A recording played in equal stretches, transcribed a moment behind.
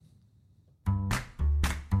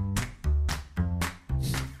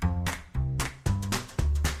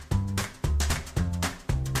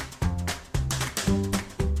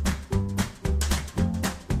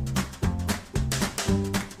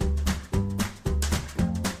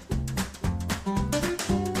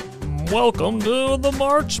welcome to the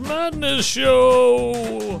March Madness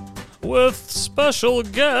Show with special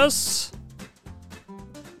guests.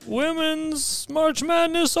 Women's March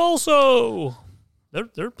Madness also.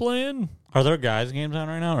 They're playing. Are there guys' games on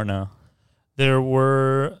right now or no? There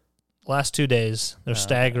were last 2 days. They're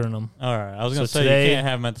staggering them. All right. I was going to say, today, you can't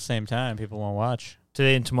have them at the same time. People won't watch.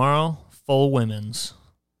 Today and tomorrow, full women's.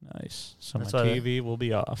 Nice. So That's my why TV will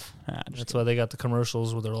be off. That's why they got the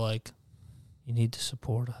commercials where they're like, you need to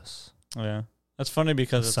support us. Yeah. That's funny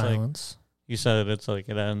because it's silence. like, you said it's like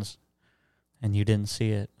it ends and you didn't see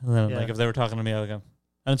it. And then, like, if they were talking to me, I would go,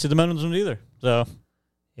 I didn't see the men's one either. So,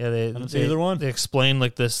 yeah, I didn't see either one. They explained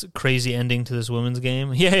like this crazy ending to this women's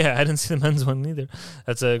game. Yeah, I didn't see the men's one either.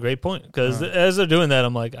 That's a great point because as they're doing that,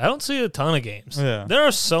 I'm like, I don't see a ton of games. Yeah. There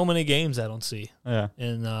are so many games I don't see. Yeah.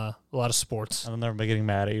 In a lot of sports. I'll never be getting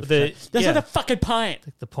mad at you. That's like the fucking pint.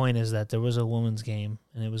 The point is that there was a women's game,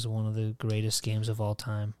 and it was one of the greatest games of all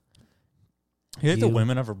time. You think the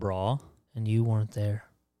women ever brawl? And you weren't there.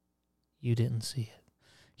 You didn't see it.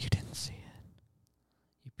 You didn't see it.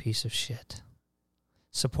 You piece of shit.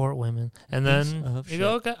 Support women. And then you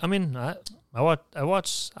go, okay. I mean, I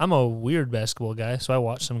watch. I'm a weird basketball guy, so I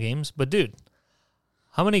watch some games. But, dude,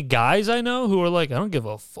 how many guys I know who are like, I don't give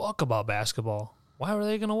a fuck about basketball. Why were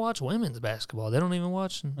they going to watch women's basketball? They don't even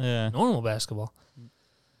watch normal basketball.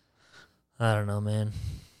 I don't know, man.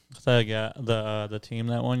 I got the team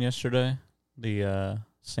that won yesterday. The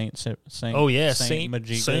Saint St.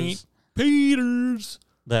 Peter's.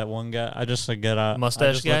 That one guy. I just get out. Mustache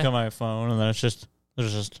I just guy? look at my phone and then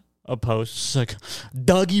there's just a post. It's like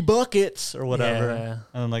Dougie Buckets or whatever. Yeah.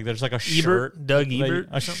 And then like there's like a shirt. Doug Ebert.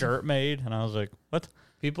 A shirt made. And I was like, what?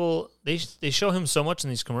 People, they show him so much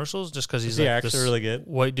in these commercials just because he's like actually this really good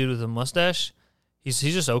white dude with a mustache. He's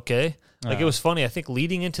just okay. Like it was funny. I think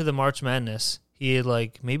leading into the March Madness, he had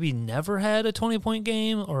like maybe never had a 20-point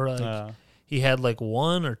game or like he had like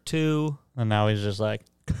one or two. And now he's just like.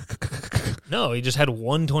 No, he just had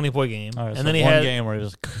one 20-point game. Right, and so then he one had game where he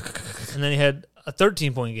was. And then he had a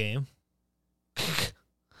 13-point game.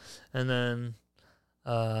 And then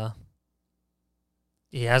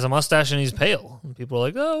he has a mustache and he's pale. And people are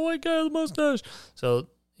like, oh, white guy with a mustache. So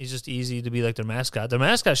he's just easy to be like their mascot. Their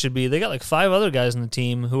mascot should be, they got like 5 other guys in the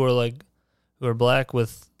team who are black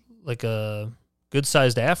with like a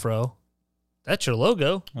good-sized afro. That's your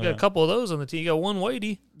logo. You got a couple of those on the team. You got one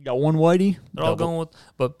whitey. You got one whitey. They're all going with,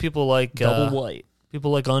 but people like double white.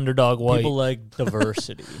 People like underdog white. People like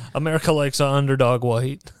diversity. America likes underdog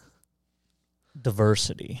white.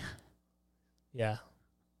 Diversity. Yeah.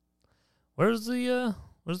 Where's the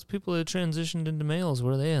people that transitioned into males?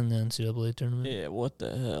 Where are they in the NCAA tournament? Yeah, what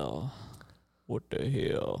the hell? What the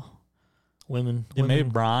hell? Women. Maybe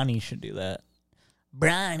Bronny should do that.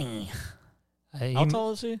 Bronny. How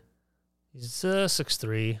tall is he? He's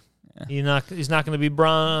 6'3". Yeah. He's not going to be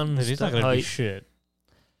bronze. He's not going to be shit.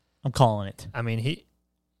 I'm calling it. I mean,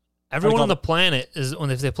 everyone on the planet is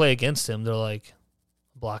if they play against him, they're like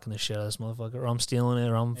blocking the shit out of this motherfucker, or I'm stealing it,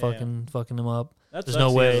 or I'm fucking him up. There's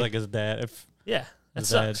no way. Like his dad. That sucks.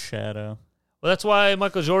 Dad's shadow. Well, that's why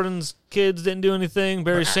Michael Jordan's kids didn't do anything.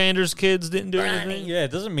 Barry Sanders' kids didn't do anything. Yeah,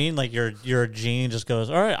 it doesn't mean like your gene just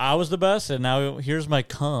goes, all right, I was the best, and now here's my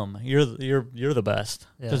cum. You're the best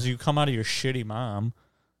because you come out of your shitty mom.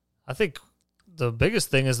 I think the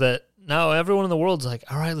biggest thing is that now everyone in the world's like,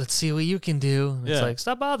 all right, let's see what you can do. And it's like,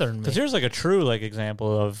 stop bothering me. Because here's like a true like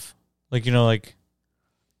example of like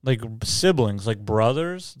like siblings, like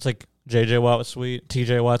brothers. It's like JJ Watt was sweet,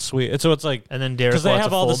 TJ Watt's sweet. And so it's like, and then Derek because they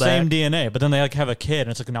have all the same DNA, but then they like have a kid,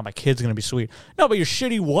 and it's like, now my kid's gonna be sweet. No, but your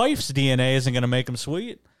shitty wife's DNA isn't gonna make him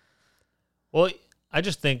sweet. Well, I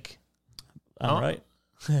just think I'm right.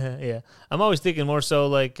 Yeah, I'm always thinking more so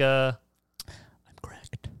like I'm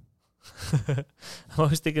correct. I'm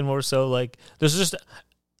always thinking more so like there's just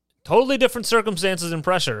totally different circumstances and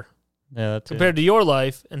pressure. Yeah, compared to your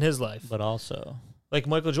life and his life, but also like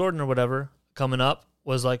Michael Jordan or whatever coming up.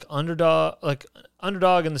 Was like underdog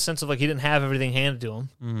in the sense of like he didn't have everything handed to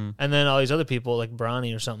him, and then all these other people like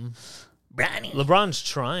Bronny or something. LeBron's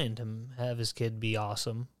trying to have his kid be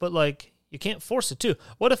awesome, but like you can't force it too.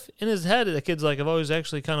 What if in his head the kid's like, I've always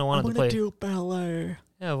actually kind of wanted to play. Do ballet.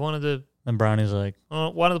 Yeah, I wanted to. And Bronny's like,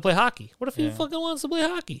 wanted to play hockey. What if he fucking wants to play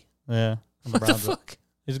hockey? Yeah, what the fuck?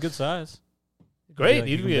 He's a good size. Great,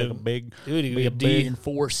 he'd be a big dude. He'd be a big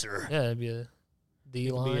enforcer. Yeah, it'd be a D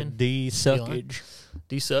line. D suckage.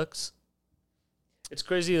 D sucks. It's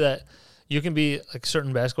crazy that you can be like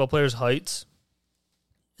certain basketball players' heights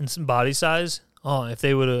and some body size. Oh, if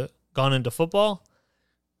they would have gone into football,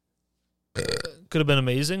 could have been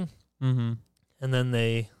amazing. Mm-hmm. And then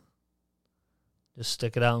they just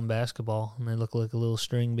stick it out in basketball, and they look like a little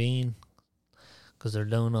string bean because they're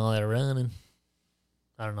doing all that running.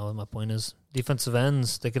 I don't know what my point is. Defensive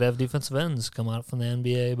ends, they could have defensive ends come out from the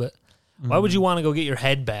NBA, but why would you want to go get your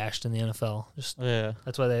head bashed in the NFL?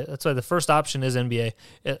 That's why the first option is NBA.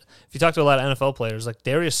 If you talk to a lot of NFL players, like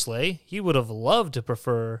Darius Slay, he would have loved to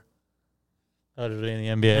prefer in the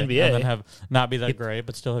NBA, and then not be that great,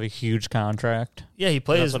 but still have a huge contract. Yeah, he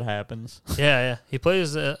plays. That's what happens. Yeah, he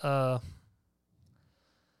plays he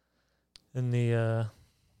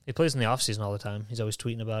plays in the off season all the time. He's always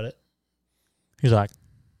tweeting about it. He's like,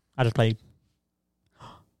 I just played.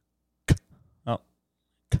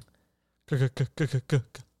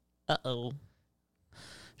 Uh-oh.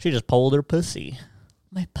 She just pulled her pussy.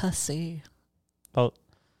 My pussy. Oh,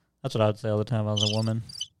 that's what I would say all the time if I was a woman.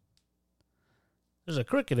 There's a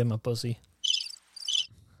cricket in my pussy.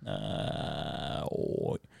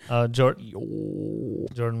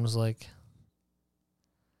 Jordan was like,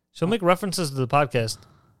 she'll make references to the podcast.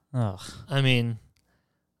 Ugh. I mean,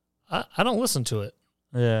 I don't listen to it.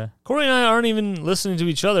 Yeah. Corey and I aren't even listening to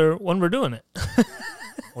each other when we're doing it.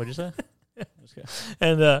 What'd you say?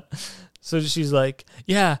 And so she's like,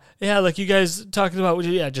 yeah, like you guys talking about,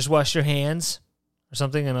 just wash your hands or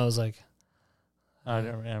something. And I was like, I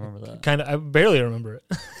remember that. Kind of, I barely remember it.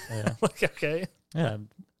 Yeah. Like, okay. Yeah.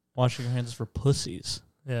 Washing your hands is for pussies.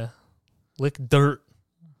 Yeah. Lick dirt.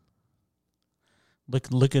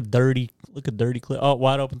 Lick a dirty clip. Oh,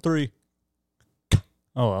 wide open three.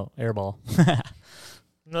 Oh, well, air ball.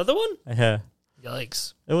 Another one? Yeah.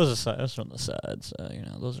 Yikes. It was from the side, so,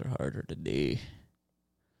 those are harder to do.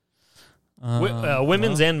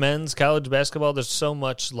 Women's and men's college basketball, there's so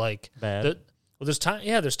much, like... Bad? There's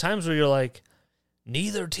times where you're like,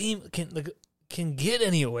 neither team can get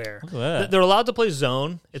anywhere. Look at that. They're allowed to play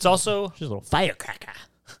zone. It's also... She's a little firecracker.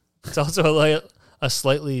 It's also a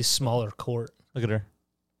slightly smaller court. Look at her.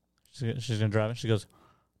 She's going to drive it. She goes...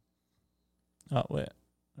 Oh, wait.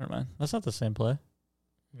 Never mind. That's not the same play.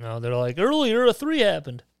 No, they're like, earlier a 3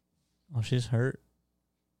 happened. Oh, she's hurt.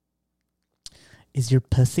 Is your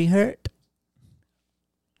pussy hurt?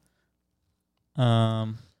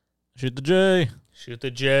 Shoot the J. Shoot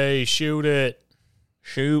the J. Shoot it.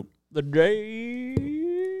 Shoot the J.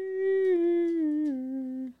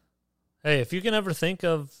 Hey, if you can ever think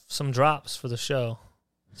of some drops for the show,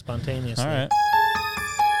 spontaneously. All right.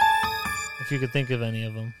 If you could think of any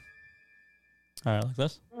of them. All right, like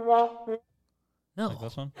this? No. Like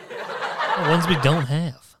this one? The ones we don't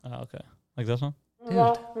have. Oh, okay. Like this one? Dude.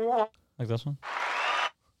 Like this one?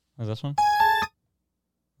 Like this one?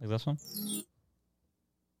 Like this one?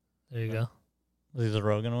 There you go. These are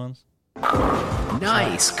Rogan ones?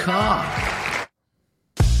 Nice cock.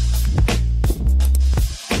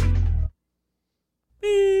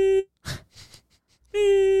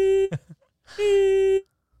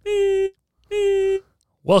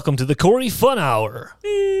 Welcome to the Corey Fun Hour.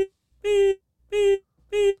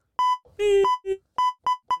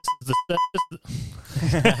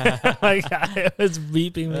 My God, it was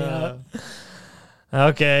beeping me out.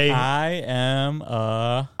 Okay. I am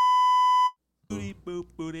Booty, boop,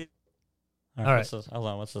 booty. All right. Hold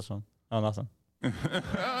on. What's this one? Oh, nothing.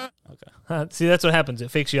 Okay. See, that's what happens. It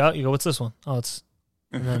fakes you out. You go, what's this one? Oh, it's...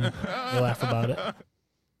 And then you laugh about it.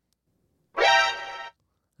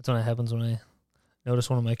 That's when it happens when I notice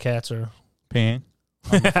one of my cats are... peeing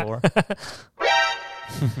on the floor.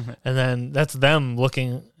 And then that's them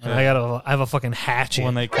looking, and I have a fucking hatchet.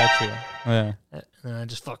 When they catch you. Yeah. And then I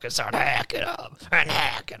just fucking start hacking up.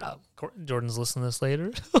 Jordan's listening to this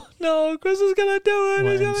later. No, Chris is going to do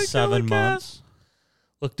it. He's going to kill 7 the months. Cat.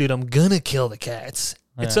 Look, dude, I'm going to kill the cats.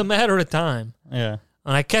 Yeah. It's a matter of time. Yeah.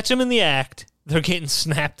 When I catch them in the act, they're getting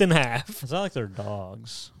snapped in half. It's not like they're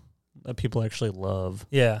dogs that people actually love.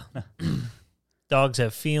 Yeah. Dogs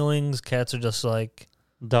have feelings. Cats are just like...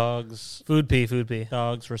 Dogs. Food pee.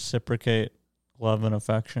 Dogs reciprocate love and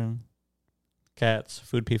affection. Cats.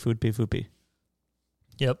 Food pee.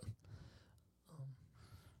 Yep.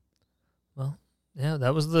 Well, yeah,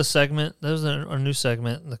 that was the segment. That was our new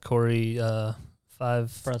segment. The Corey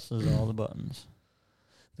 5... presses all the buttons.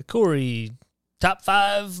 The Corey top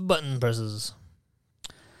 5 button presses.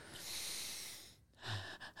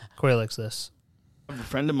 Corey likes this. I have a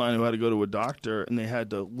friend of mine who had to go to a doctor, and they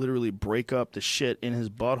had to literally break up the shit in his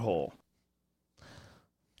butthole.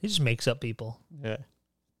 He just makes up people. Yeah.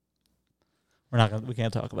 We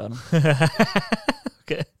can't talk about him.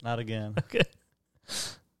 Okay. Not again. Okay.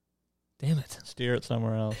 Damn it. Steer it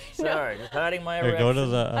somewhere else. Sorry, just hiding my Here, erection. go to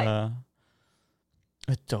the,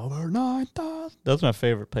 it's over 9,000. That's my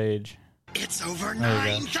favorite page. It's over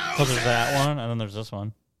 9,000. So there's that one, and then there's this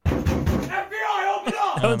one. FBI, open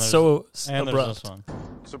up! That one's so and abrupt. there's this one.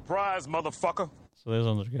 Surprise, motherfucker. So those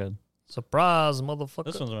ones are good. Surprise, motherfucker.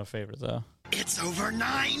 This one's my favorite, though. It's over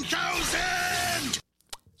 9,000!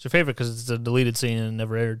 It's your favorite because it's a deleted scene and it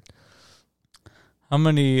never aired. How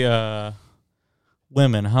many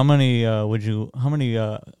women? How many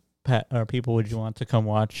people would you want to come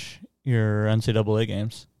watch your NCAA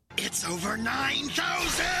games? It's over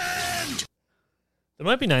 9,000! There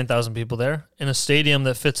might be 9,000 people there in a stadium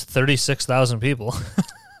that fits 36,000 people.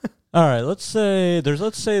 All right, let's say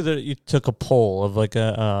that you took a poll of like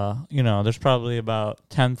there's probably about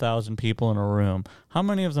 10,000 people in a room. How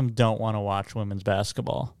many of them don't want to watch women's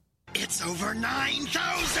basketball? It's over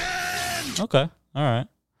 9,000! Okay, all right.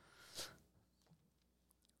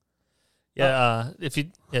 Yeah, if you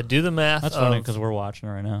do the math. That's funny because we're watching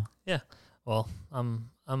it right now. Yeah, well, I'm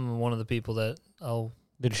one of the people that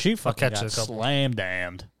Did she fucking catch got a couple. slam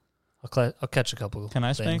damned? I'll catch a couple. Can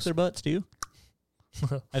I spank things. their butts, do you?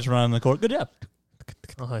 I just run on the court. Good job.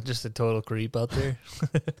 Oh, just a total creep out there.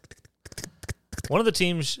 One of the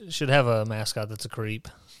teams should have a mascot that's a creep.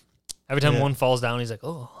 Every time one falls down, he's like,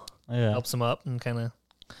 helps him up and kind of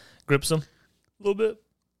grips him a little bit.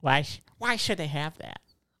 Why should they have that?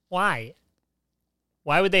 Why?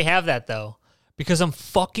 Why would they have that, though? Because I'm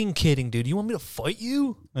fucking kidding, dude. You want me to fight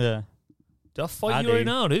you? Yeah. I'll fight you right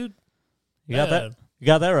now, dude. You got that? You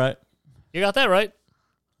got that right. You got that right.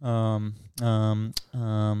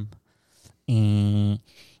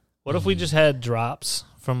 What if we just had drops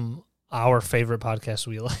from our favorite podcast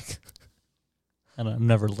we like? And I've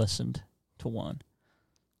never listened to one.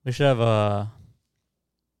 We should have a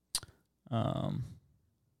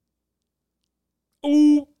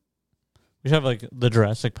we should have like the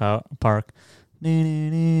Jurassic Park. All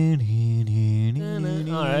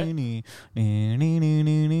right.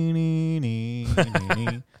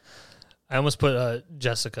 I almost put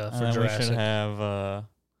Jessica for Jurassic. We should have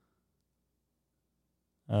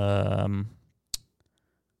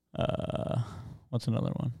what's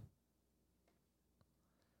another one?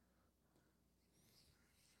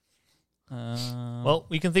 Well,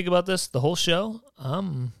 we can think about this the whole show.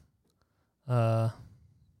 Can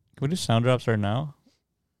we do sound drops right now?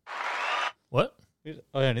 What?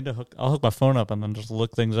 Oh yeah, I'll hook my phone up and then just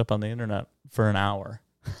look things up on the internet for an hour.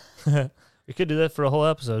 We could do that for a whole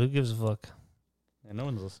episode. Who gives a fuck? Yeah, no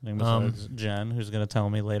one's listening besides Jen, who's going to tell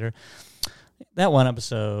me later. That one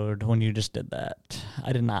episode when you just did that,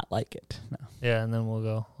 I did not like it. No. Yeah, and then we'll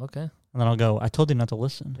go, okay. And then I'll go, I told you not to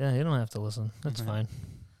listen. Yeah, you don't have to listen. That's fine.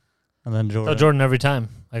 And then Jordan. Tell Jordan every time.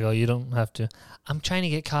 I go, you don't have to. I'm trying to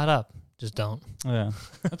get caught up. Just don't. Yeah,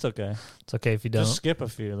 that's okay. It's okay if you don't. Just skip a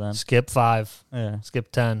few then. Skip 5. Yeah.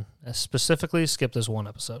 Skip 10. Specifically, skip this one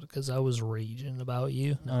episode because I was raging about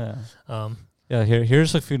you. No. Oh, yeah. Yeah,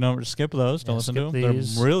 here's a few numbers. Skip those. Don't listen to them.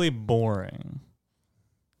 These. They're really boring.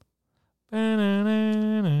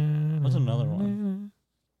 What's another one?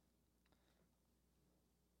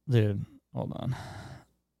 Dude, hold on.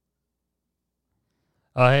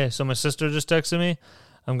 Oh, hey, so my sister just texted me.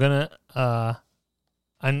 I'm going to,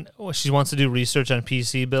 she wants to do research on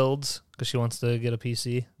PC builds because she wants to get a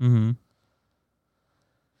PC. Mm-hmm.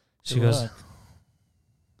 She goes,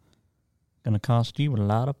 gonna cost you a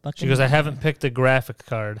lot of fucking. She goes, I haven't picked a graphic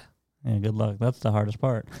card. Yeah, good luck. That's the hardest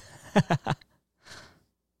part.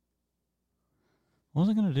 What was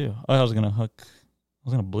I gonna do? Oh, I was gonna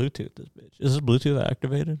Bluetooth this bitch. Is this Bluetooth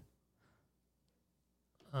activated?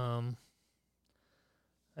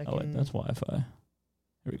 Wait, that's Wi-Fi.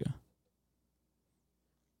 Here we go.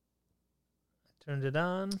 Turned it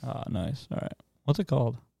on. Oh, nice. All right. What's it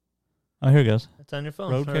called? Oh, here it goes. It's on your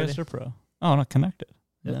phone. Rodecaster Pro. Oh, not connected.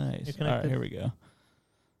 Yep, nice. All right, here we go.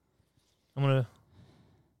 I'm going to...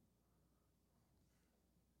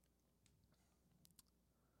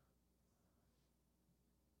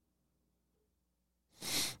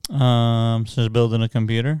 So she's building a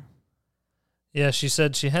computer? Yeah, she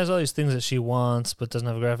said she has all these things that she wants but doesn't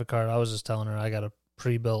have a graphic card. I was just telling her I got a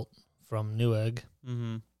pre-built from Newegg.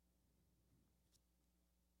 Mm-hmm.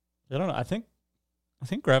 I don't know. I think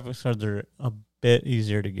graphics cards are a bit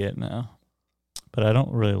easier to get now, but I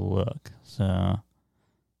don't really look. So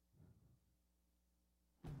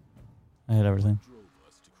I had everything.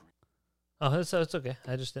 Oh, it's okay.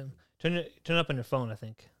 I just didn't turn it up on your phone. I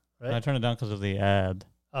think right. I turned it down because of the ad.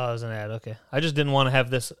 Oh, it was an ad. Okay, I just didn't want to have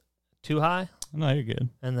this too high. No, you're good.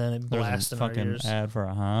 And then it blasted in our fucking ears. Ad for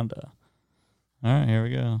a Honda. All right, here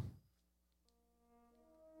we go.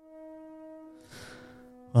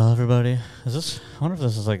 Well, everybody, I wonder if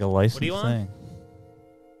this is like a licensed thing.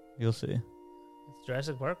 You'll see. It's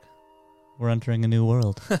Jurassic Park. We're entering a new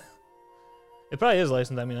world. It probably is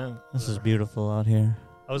licensed. I mean, this is beautiful out here.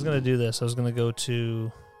 I was gonna do this. I was gonna go to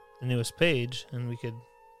the newest page, and we could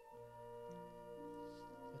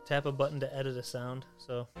tap a button to edit a sound.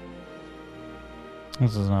 So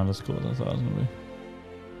This is not as cool as I thought it was gonna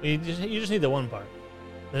be. you just need the one part,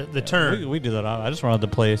 the turn. We do that. I just wanted to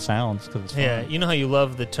play sounds because it's fun. Yeah, you know how you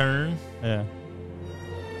love the turn. Yeah.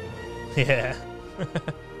 Yeah.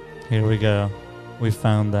 Here we go. We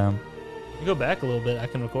found them. You go back a little bit. I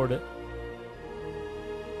can record it.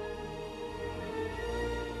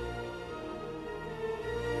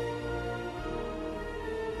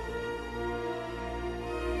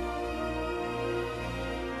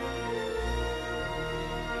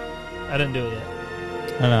 I didn't do it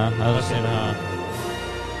yet. I know. I was just Okay. saying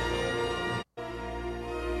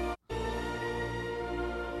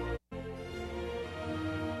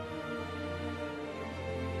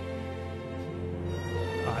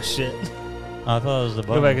Oh shit. I thought it was the Go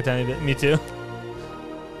button. back a tiny bit. Me too.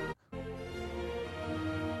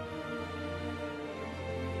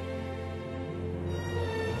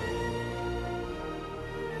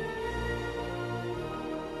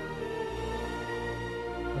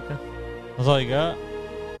 Okay. That's all you got?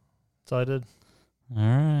 That's all I did. All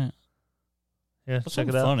right. Yeah, That's check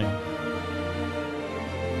it out. funny.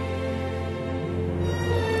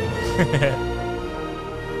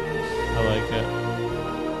 I like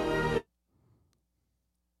it.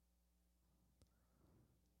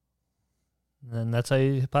 And that's how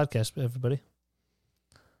you podcast, everybody.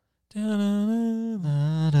 No,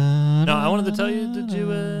 I wanted to tell you, did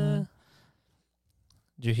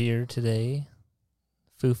you hear today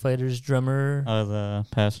Foo Fighters drummer The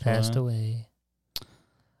passed away?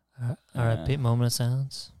 All right, Yeah. moment of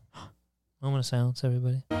silence. Moment of silence,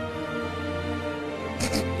 everybody.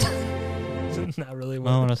 Not really.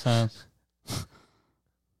 Moment of silence.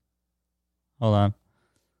 Hold on.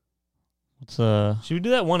 What's Should we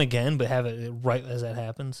do that one again, but have it right as that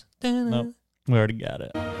happens? Nope. We already got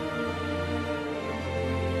it.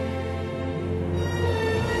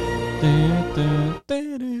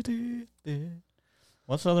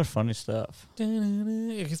 What's other funny stuff? You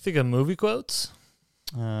can think of movie quotes.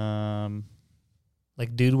 Um,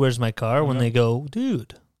 Like, dude, where's my car? When Okay. they go,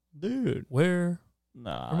 dude, dude, where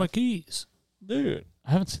nah, are my keys? dude.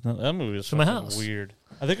 I haven't seen that. That movie is To my fucking house. weird.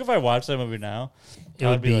 I think if I watched that movie now, It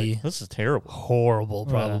I would be like, this is terrible. horrible,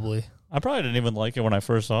 Yeah. probably. I probably didn't even like it when I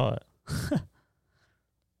first saw it.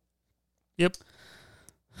 Yep.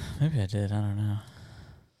 Maybe I did. I don't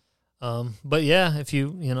know. But yeah, if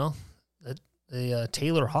you know, the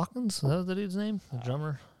Taylor Hawkins, is that the dude's name? The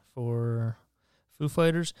drummer for Foo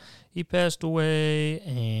Fighters. He passed away,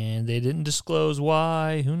 and they didn't disclose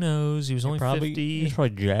why. Who knows? He was only 50. He's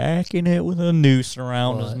probably jacking it with a noose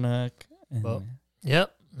around his But- neck. but-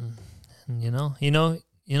 Yep. And you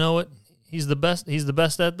know what? He's the best. He's the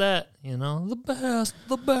best at that. You know, the best,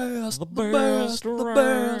 the best, the best, the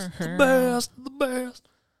best, the best, the best.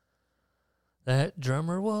 That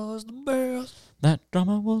drummer was the best. That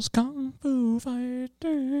drummer was kung fu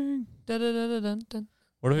fighting. Da-da-da-da-dun-dun.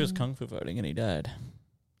 What if he was kung fu fighting and he died?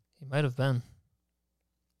 He might have been.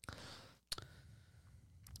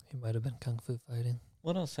 He might have been kung fu fighting.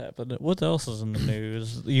 What else happened? What else is in the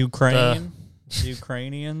news? The Ukraine? The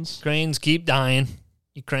Ukrainians? Ukrainians keep dying.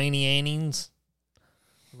 Ukrainians.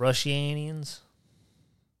 Russianians.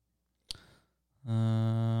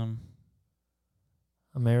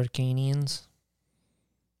 Americanians.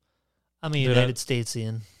 I'm a Dude, United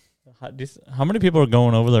Statesian. How many people are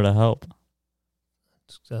going over there to help?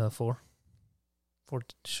 14.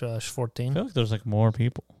 I feel like there's like more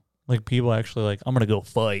people. Like people actually like, I'm going to go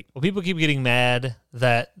fight. Well, people keep getting mad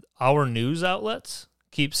that our news outlets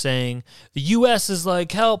keep saying the U.S. is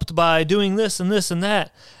like helped by doing this and this and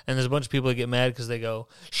that. And there's a bunch of people that get mad because they go,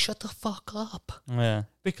 shut the fuck up. Yeah.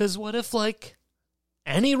 Because what if, like,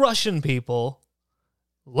 any Russian people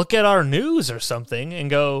look at our news or something and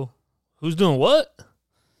go, who's doing what?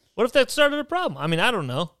 What if that started a problem? I mean, I don't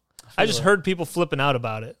know. I just heard people flipping out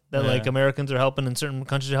about it. That, like, Yeah. Americans are helping and certain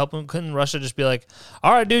countries are helping. Couldn't Russia just be like,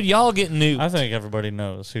 all right, dude, y'all getting nuked? I think everybody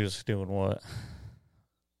knows who's doing what.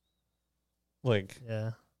 Like,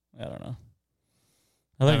 Yeah. I don't know.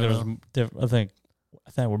 I think don't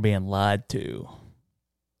I think we're being lied to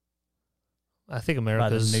I think by the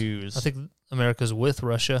America's news. I think America's with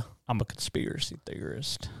Russia. I'm a conspiracy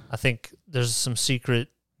theorist. I think there's some secret.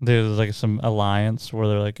 There's like some alliance where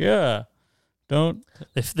they're like, yeah, don't.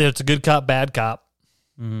 If it's a good cop, bad cop,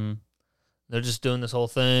 Mm, they're just doing this whole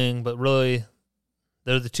thing, but really,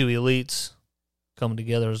 they're the two elites coming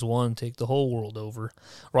together as one, take the whole world over.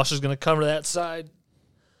 Russia's going to cover that side.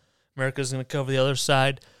 America's going to cover the other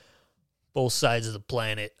side. Both sides of the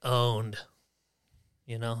planet owned.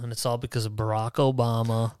 You know, and it's all because of Barack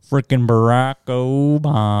Obama. Freaking Barack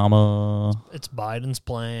Obama. It's Biden's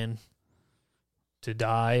plan to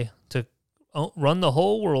die, to run the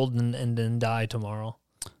whole world and then die tomorrow.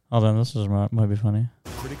 Oh, then this might be funny.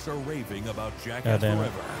 Critics are raving about Jackass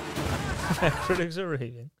Forever. Critics are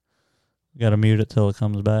raving. You got to mute it till it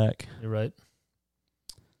comes back. You're right.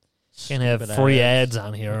 Can't have free ads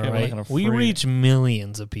on here, all right? We reach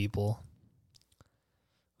millions of people.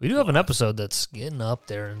 We do have an episode that's getting up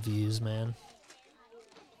there in views, man.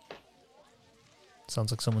 Sounds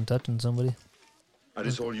like someone touching somebody. Are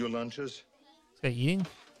this all your lunches? This guy eating?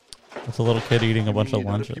 It's a little kid eating a bunch of Other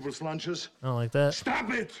lunches. people's lunches? I don't like that. Stop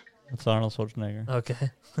it! It's Arnold Schwarzenegger. Okay.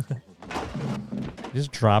 He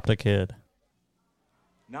just dropped a kid.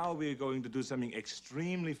 Now we're going to do something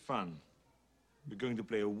extremely fun. We're going to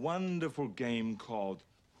play a wonderful game called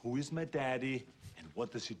Who is My Daddy and What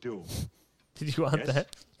Does He Do? Did you want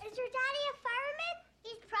that? Is your daddy a fireman?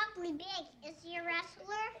 He's probably big. Is he a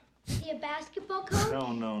wrestler? Is he a basketball coach?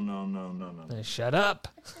 No. Hey, shut up.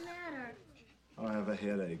 What's the matter? I have a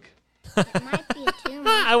headache. It might be a tumor.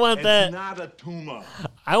 I want that. It's not a tumor.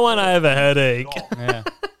 I want to have a headache. Yeah.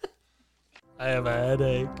 I have a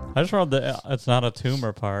headache. I just wrote the it's not a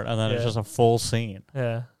tumor part, and then it's Yeah. just a full scene.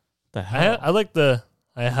 Yeah. The hell? I like the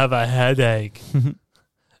I have a headache.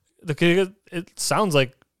 The kid, it sounds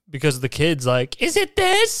like because the kid's like, is it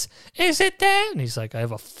this? Is it that? And he's like, I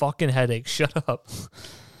have a fucking headache. Shut up.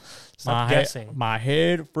 Stop guessing. My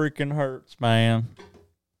head freaking hurts, man.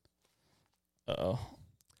 Uh-oh.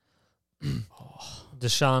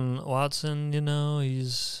 Deshaun Watson, you know,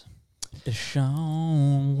 he's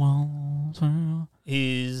Deshaun Watson.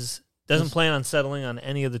 doesn't plan on settling on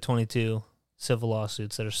any of the 22 civil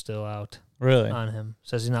lawsuits that are still out Really? on him.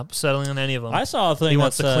 Says he's not settling on any of them. I saw a thing he that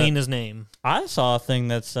wants to said, clean his name. I saw a thing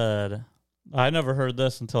that said, I never heard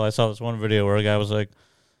this until I saw this one video where a guy was like,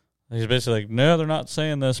 he's basically like, no, they're not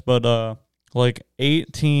saying this, but like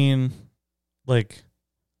 18, like,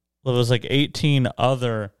 it was like 18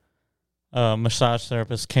 other massage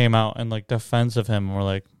therapists came out and like defense of him and were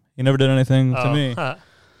like, he never did anything to me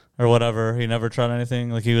or whatever. He never tried anything.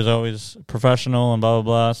 Like he was always professional and blah, blah,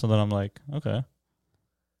 blah. So then I'm like, okay.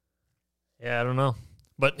 Yeah, I don't know.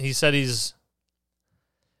 But he said he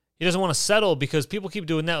doesn't want to settle because people keep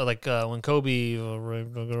doing that. Like when Kobe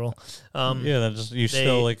raped a girl. Yeah, that just you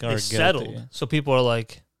still like are settled. guilty. So people are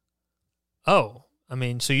like, oh, I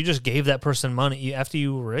mean, so you just gave that person money after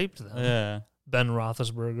you raped them. Yeah. Ben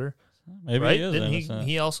Roethlisberger. Maybe right? he is Didn't innocent.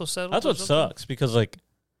 he also settled? That's or what something? sucks because like,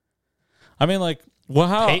 I mean like, well,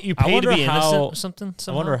 how You I pay to wonder be innocent how, or something? I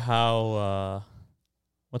Somehow? wonder how.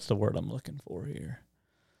 What's the word I'm looking for here?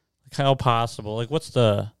 Like how possible? Like what's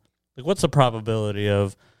the probability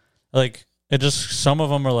of, like it just some of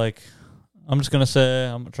them are like, I'm just gonna say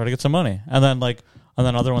I'm gonna try to get some money, and then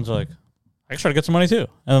other ones are like, I can try to get some money too,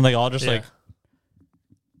 and then they all just like,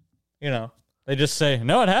 you know, they just say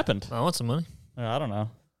no, it happened. I want some money. I don't know,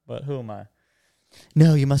 but who am I?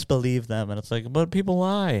 No, you must believe them, and it's like, but people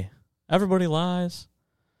lie. Everybody lies.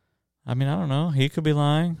 I mean, I don't know. He could be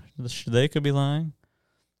lying. They could be lying.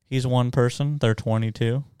 He's one person. They're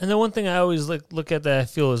 22. And the one thing I always look at that I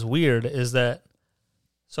feel is weird is that,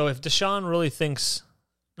 so if Deshaun really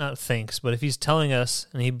but if he's telling us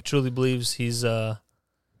and he truly believes he's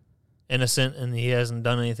innocent and he hasn't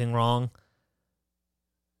done anything wrong,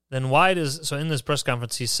 then why so in this press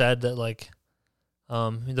conference he said that like,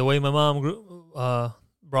 the way my mom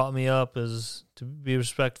brought me up is to be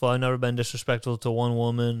respectful. I've never been disrespectful to one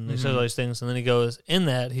woman. And he says all these things, and then he goes, in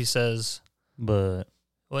that he says, But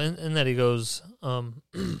well, in that he goes, I'm,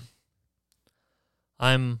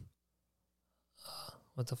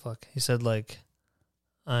 what the fuck? He said like,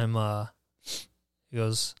 he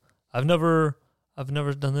goes, I've never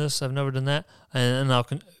done this, I've never done that, and I'll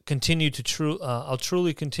continue to I'll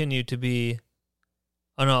truly continue to be,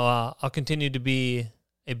 I'll continue to be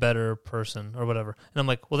a better person or whatever. And I'm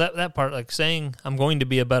like, well, that part, like saying I'm going to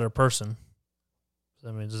be a better person,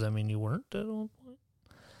 does that mean you weren't at one point?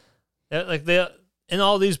 Like and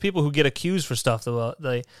all these people who get accused for stuff,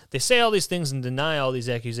 they say all these things and deny all these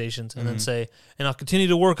accusations, and then say, and I'll continue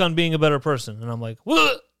to work on being a better person. And I'm like,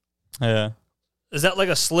 what? yeah, Is that like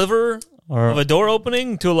a sliver or of a door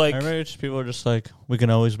opening to like? maybe people are just like, we can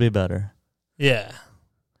always be better. Yeah,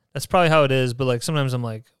 that's probably how it is. But like sometimes I'm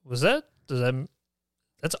like,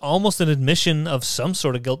 that's almost an admission of some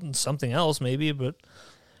sort of guilt in something else, maybe. But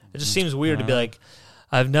it just seems weird to be like,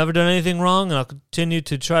 I've never done anything wrong, and I'll continue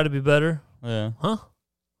to try to be better. Yeah. Huh?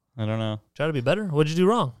 I don't know. Try to be better? What'd you do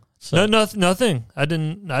wrong? So, Nothing. I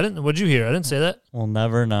didn't. What'd you hear? I didn't say that. We'll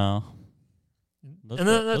never know. And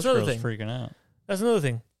then that's another thing. Freaking out. That's another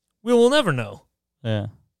thing. We will never know. Yeah.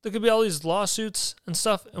 There could be all these lawsuits and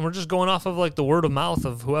stuff, and we're just going off of like the word of mouth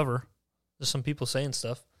of whoever. There's some people saying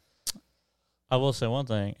stuff. I will say one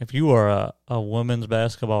thing. If you are a women's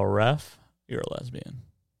basketball ref, you're a lesbian.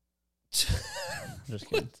 Just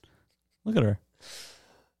kidding. Look at her.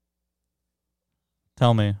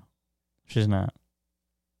 Tell me she's not.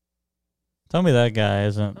 Tell me that guy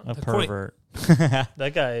isn't a pervert.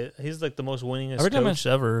 That guy, he's like the most winningest coach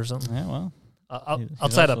ever or something. Yeah, well.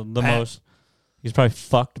 Outside of the most, he's probably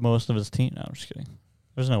fucked most of his team. No, I'm just kidding.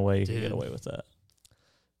 There's no way he could get away with that.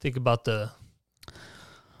 Think about the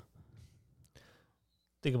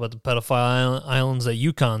pedophile islands that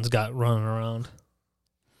UConn's got running around.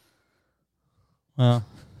 Well,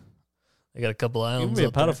 they got a couple islands. You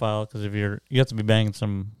can be a pedophile because if you have to be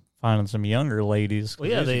finding some younger ladies. Well,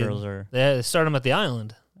 yeah, girls are. They start them at the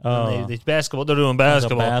island. Oh, they basketball. They're doing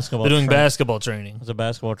basketball. They're doing basketball training. It's a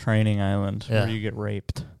basketball training island where you get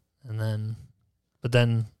raped. But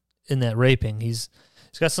then in that raping, he's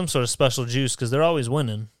got some sort of special juice because they're always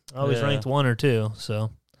winning. They're always ranked 1 or 2.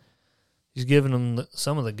 So he's giving them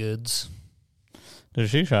some of the goods. Dude,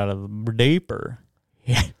 she shot a deeper.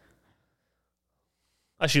 Yeah.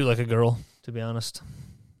 I shoot like a girl, to be honest.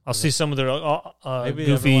 I'll see some of their maybe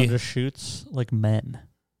goofy. Everyone just shoots like men.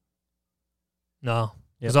 No,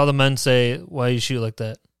 because all the men say, "Why you shoot like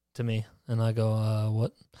that?" to me, and I go,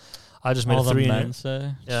 "What?" I just made all a 3 the in men your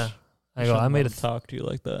say. Yeah, I go. I made a talk to you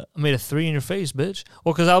like that. I made a 3 in your face, bitch.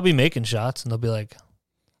 Well, because I'll be making shots, and they'll be like,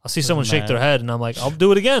 I'll see someone shake their head, and I'm like, I'll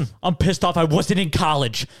do it again. I'm pissed off. I wasn't in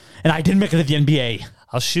college, and I didn't make it to the NBA.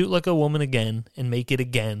 I'll shoot like a woman again and make it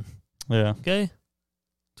again. Yeah. Okay,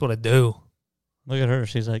 that's what I do. Look at her.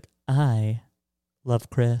 She's like, I love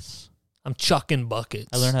Chris. I'm chucking buckets.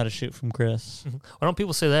 I learned how to shoot from Chris. Why don't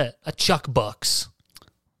people say that? I chuck bucks.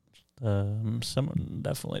 Someone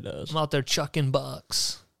definitely does. I'm out there chucking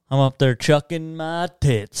bucks. I'm up there chucking my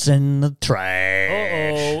tits in the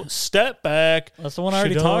trash. Uh-oh. Step back. That's the one I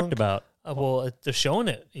already talked about. Well, they're showing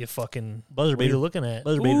it. You fucking... Buzzer beater. What are you looking at?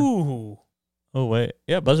 Buzzer beater. Ooh. Oh, wait.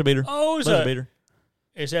 Yeah, buzzer beater. Oh, is buzzer that... beater.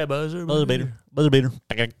 Is that buzzer? Buzzer beater. Buzzer beater.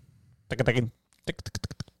 Pick up a pancake. Pick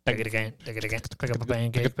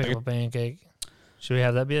up a pancake. Should we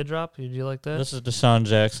have that be a drop? Would you like that? This is Deshaun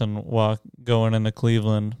Jackson going into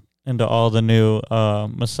Cleveland into all the new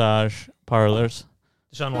massage parlors.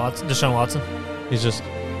 Deshaun Watson. He's just...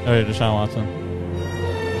 Oh, yeah, Deshaun Watson.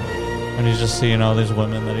 And he's just seeing all these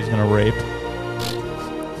women that he's going to rape.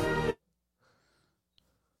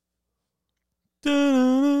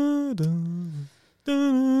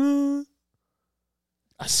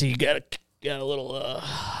 I see you got a little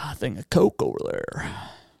thing of Coke over there.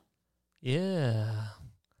 Yeah.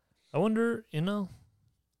 I wonder,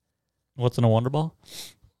 What's in a Wonder Ball?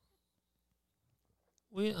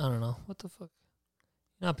 I don't know. What the fuck?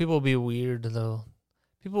 People will be weird, though.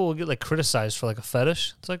 People will get, criticized for, a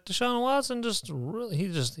fetish. It's like Deshaun Watson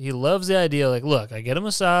he loves the idea, look, I get a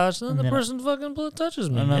massage, and then the person fucking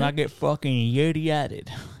touches me. And then I get fucking yeti-yatted.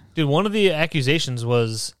 Dude, one of the accusations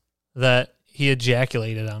was that he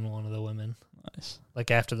ejaculated on one of the women. Nice.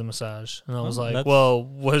 After the massage. And I was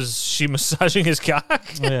was she massaging his cock?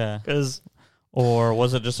 Yeah. Or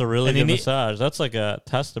was it just a really good massage? That's like a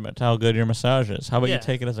testament to how good your massage is. How about you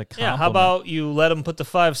take it as a compliment? Yeah, how about you let him put the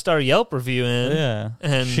 5-star Yelp review in? Yeah.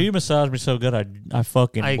 And she massaged me so good, I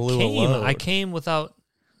fucking blew a load. I came without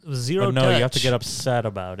zero but no, touch. You have to get upset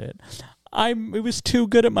about it. It was too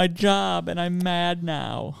good at my job, and I'm mad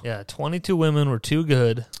now. Yeah, 22 women were too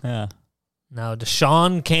good. Yeah. Now,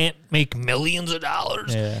 Deshaun can't make millions of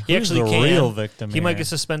dollars. Yeah. He actually can. Real victim he might get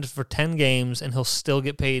suspended for 10 games, and he'll still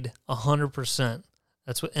get paid 100%.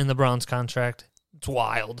 That's what in the Browns contract. It's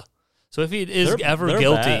wild. So if he is ever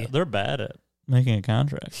guilty... They're bad at making a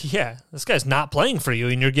contract. Yeah. This guy's not playing for you,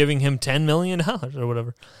 and you're giving him $10 million or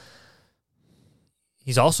whatever.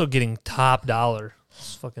 He's also getting top dollar.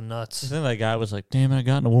 It's fucking nuts. I think that guy was like, damn, I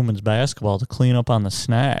got into women's basketball to clean up on the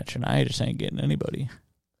snatch, and I just ain't getting anybody.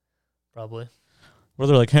 Probably. Or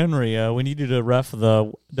they're like, Henry, we need you to ref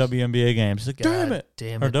the WNBA games. He's like, damn it.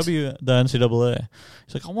 Damn it. Or the NCAA.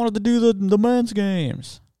 He's like, I wanted to do the men's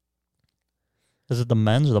games. Is it the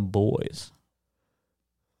men's or the boys?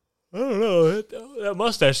 I don't know. That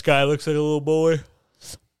mustache guy looks like a little boy.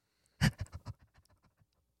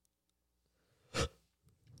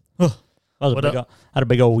 I had a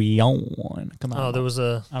big old yawn. Come on. Oh, there was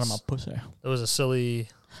a... Out of my pussy. There was a silly...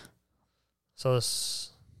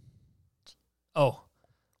 Oh,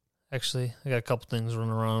 actually, I got a couple things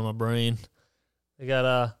running around in my brain. I got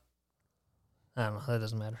I don't know, that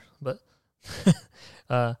doesn't matter. But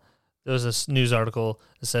there was this news article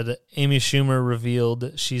that said that Amy Schumer revealed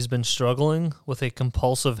that she's been struggling with a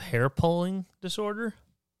compulsive hair pulling disorder.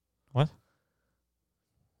 What?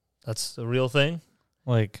 That's the real thing.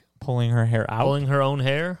 Like pulling her hair out? Pulling her own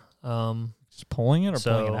hair. Just pulling it or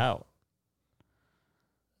pulling it out?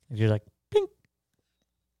 You're like, ping.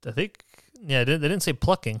 I think, yeah, they didn't say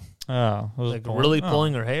plucking. Oh. Like really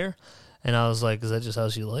pulling her hair. And I was like, is that just how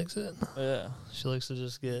she likes it? Yeah. She likes to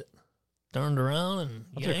just get turned around and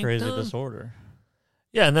That's yanked a crazy on. disorder.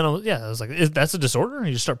 Yeah, and then I was like, that's a disorder?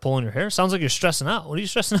 You just start pulling your hair? Sounds like you're stressing out. What are you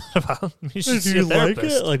stressing out about? You should see a therapist.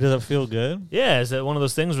 Like it? Like, does it feel good? Yeah, is that one of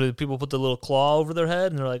those things where people put the little claw over their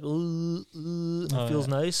head and they're like, ooh, and it feels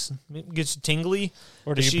nice? It gets you tingly.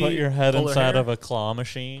 Or do you put your head inside of a claw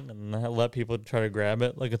machine and let people try to grab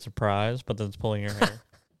it like it's a prize, but then it's pulling your hair?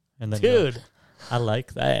 And then Dude. I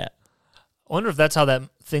like that. I wonder if that's how that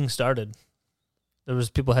thing started. There was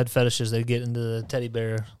people had fetishes. They'd get into the teddy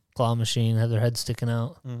bear claw machine, have their head sticking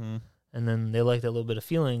out. Mm-hmm. And then they liked that little bit of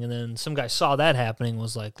feeling. And then some guy saw that happening,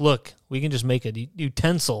 was like, look, we can just make a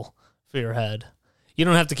utensil for your head. You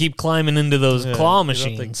don't have to keep climbing into those claw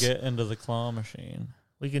machines. You don't have to get into the claw machine.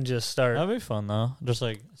 We can just start. That'd be fun, though. Just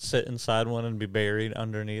like sit inside one and be buried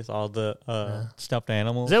underneath all the stuffed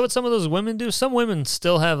animals. Is that what some of those women do? Some women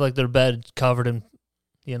still have like their bed covered in,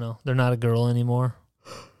 they're not a girl anymore.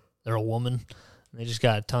 They're a woman. They just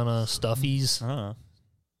got a ton of stuffies. I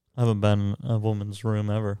haven't been in a woman's room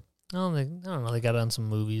ever. No, I don't know. They got it on some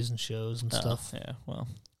movies and shows and stuff. Yeah, well,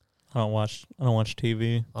 I don't watch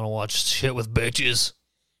TV. I don't watch shit with bitches.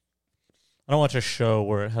 I don't watch a show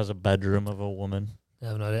where it has a bedroom of a woman. I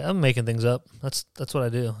have no idea. I'm making things up. That's what I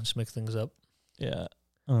do. I just make things up. Yeah.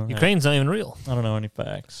 Ukraine's not even real. I don't know any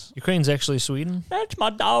facts. Ukraine's actually Sweden. That's my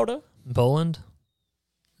daughter. In Poland.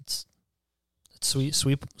 It's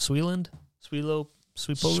Sweetland. Sweet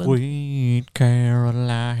Poland. Sweet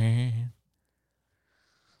Caroline.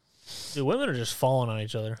 Dude, women are just falling on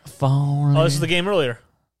each other. Falling. Oh, this is the game earlier.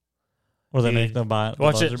 Or they make them buy it.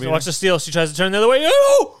 Watch it. Watch the steal. She tries to turn the other way.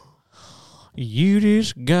 Oh!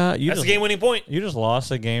 That's the game-winning point. You just lost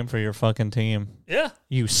the game for your fucking team. Yeah.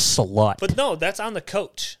 You slut. But no, that's on the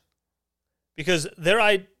coach. Because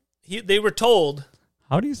they were told.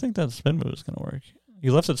 How do you think that spin move is going to work?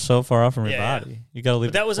 You left it so far off from your body. You got to leave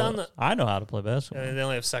it. That was close. on the. I know how to play basketball. They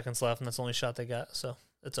only have seconds left, and that's the only shot they got. So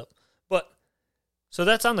it's up. So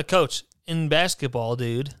that's on the coach. In basketball,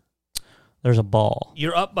 dude. There's a ball.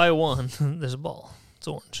 You're up by 1. There's a ball. It's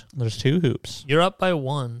orange. There's 2 hoops. You're up by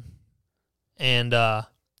 1. And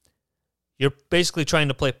you're basically trying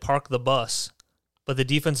to play park the bus, but the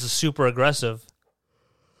defense is super aggressive.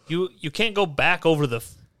 You can't go back over the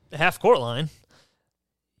half-court line.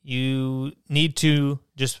 You need to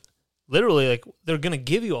just literally, like, they're going to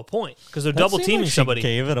give you a point because they're double-teaming somebody.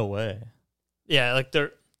 Gave it away. Yeah, like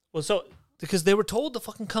because they were told to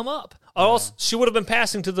fucking come up. Or else she would have been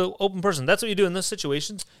passing to the open person. That's what you do in those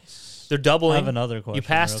situations. They're doubling. I have another question. You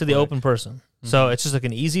pass to the open person. Mm-hmm. So it's just like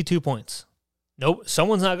an easy 2 points. Nope,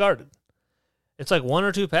 someone's not guarded. It's like 1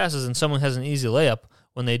 or 2 passes and someone has an easy layup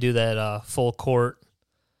when they do that full court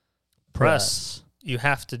press. You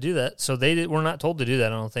have to do that. So they were not told to do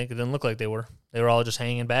that, I don't think. It didn't look like they were. They were all just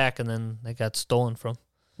hanging back and then they got stolen from.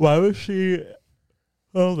 Why was she...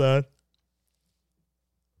 Hold on.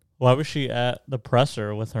 Why was she at the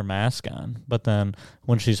presser with her mask on? But then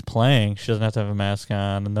when she's playing, she doesn't have to have a mask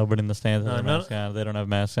on, and nobody in the stands has a mask on. They don't have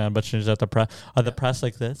masks on, but she's at the press. Are the press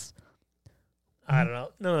like this? I don't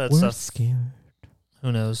know. None of that We're stuff. Scared.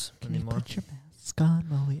 Who knows Can anymore? You put your mask on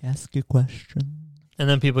while we ask you questions. And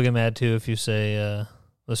then people get mad too if you say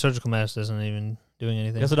the surgical mask isn't even doing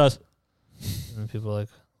anything. Yes, it does. And people are like,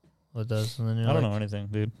 well, it does. And then you're I don't like, know anything,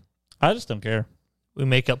 dude. I just don't care. We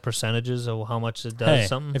make up percentages of how much it does Hey,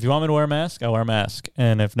 something. if you want me to wear a mask, I'll wear a mask.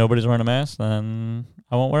 And if nobody's wearing a mask, then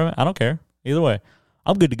I won't wear a mask. I don't care. Either way.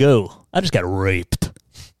 I'm good to go. I just got raped.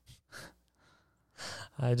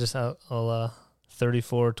 I'll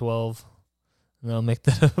 34-12, and I'll make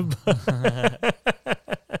that up.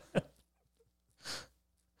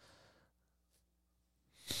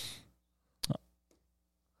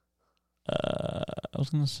 I was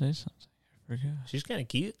going to say something. I forget. She's kind of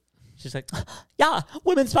cute. She's like, yeah,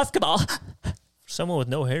 women's basketball. For someone with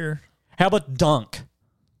no hair. How about dunk?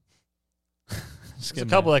 There's a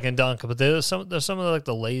couple that can dunk, but there's some of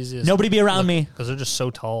the laziest. Nobody be around me. Because they're just so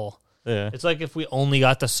tall. Yeah. It's like if we only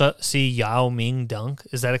got to see Yao Ming dunk.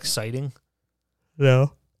 Is that exciting?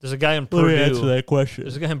 No. There's a guy in Let Purdue. me answer that question.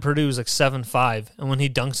 There's a guy in Purdue who's like 7'5", and when he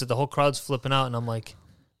dunks it, the whole crowd's flipping out, and I'm like,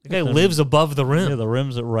 the guy lives above the rim. Yeah, the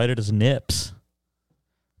rim's right at his nips.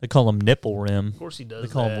 They call him nipple rim. Of course he does. They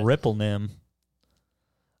call him ripple nim.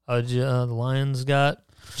 The Lions got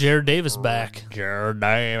Jared Davis back. Jared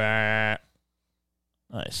Davis.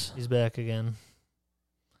 Nice. He's back again.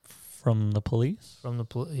 From the police?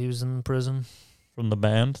 He was in prison. From the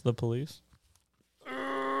band, the police?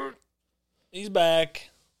 He's back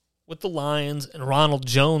with the Lions, and Ronald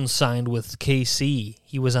Jones signed with KC.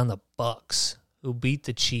 He was on the Bucks, who beat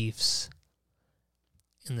the Chiefs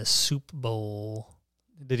in the Super Bowl.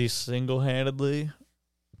 Did he single-handedly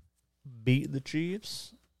beat the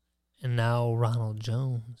Chiefs? And now Ronald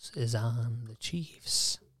Jones is on the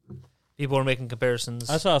Chiefs. People are making comparisons.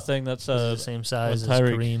 I saw a thing that said the same size as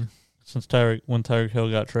Tyreek, Kareem. Since when Tyreek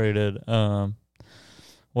Hill got traded,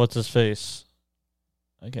 what's his face?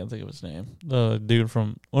 I can't think of his name. The dude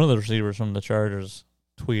from one of the receivers from the Chargers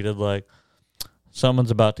tweeted like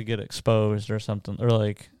someone's about to get exposed or something, or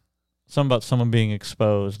like something about someone being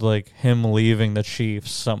exposed, like him leaving the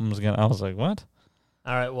Chiefs. Something's gonna. I was like, what?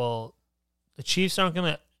 All right, well, the Chiefs aren't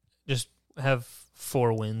gonna just have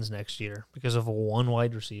 4 wins next year because of one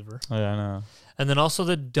wide receiver. Oh, yeah, I know. And then also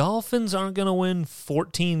the Dolphins aren't going to win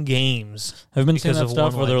 14 games. I've been seeing that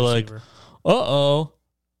stuff where they're like, uh-oh,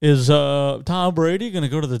 is Tom Brady going to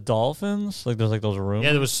go to the Dolphins? Like, there's like those rumors.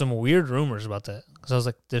 Yeah, there was some weird rumors about that. Because I was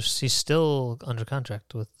like, he's still under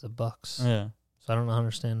contract with the Bucks. Yeah. So I don't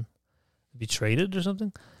understand. Be traded or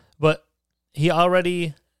something? But he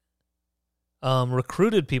already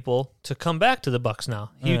recruited people to come back to the Bucks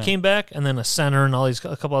now. He came back, and then a center and a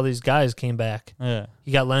couple of these guys came back. Yeah.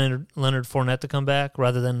 He got Leonard Fournette to come back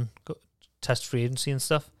rather than go test free agency and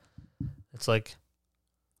stuff. It's like,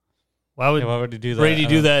 why would he do that? Brady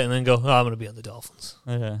do that and then go, I'm going to be on the Dolphins?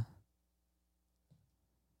 Yeah.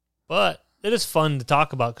 But it is fun to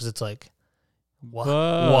talk about because it's like,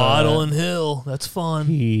 Waddle and Hill. That's fun.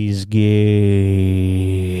 He's gay.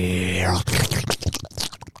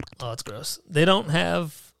 Oh, that's gross. They don't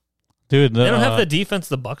have... Dude, they don't have the defense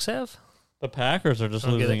the Bucks have? The Packers are just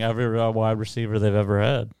losing every wide receiver they've ever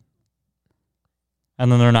had.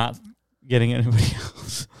 And then they're not getting anybody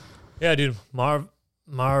else. Yeah, dude.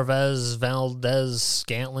 Marvez Valdez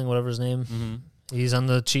Scantling, whatever his name. Mm-hmm. He's on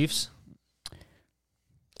the Chiefs.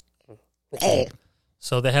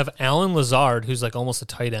 So they have Alan Lazard, who's like almost a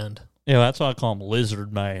tight end. Yeah, that's why I call him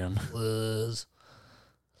Lizard Man. Liz.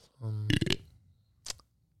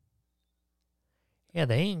 Yeah,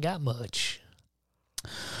 they ain't got much.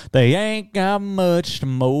 They ain't got much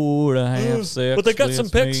more to have sex but they got with some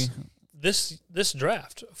picks me. this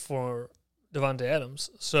draft for Devontae Adams.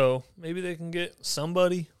 So maybe they can get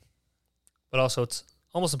somebody. But also it's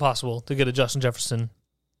almost impossible to get a Justin Jefferson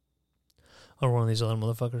or one of these other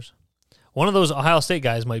motherfuckers. One of those Ohio State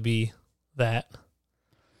guys might be that.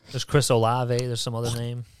 There's Chris Olave. There's some other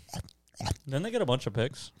name. Then they get a bunch of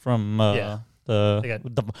picks from the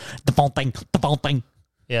phone thing.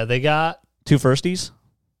 Yeah, they got 2 firsties,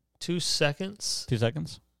 2 seconds. 2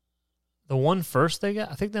 seconds. The one first they got,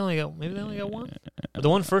 I think they only got one. But the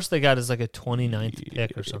one first they got is like a 29th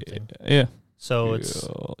pick or something. Yeah. So it's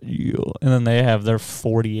and then they have their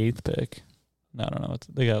 48th pick. No, I don't know.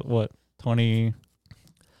 They got what 20.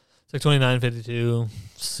 It's like 29, 52,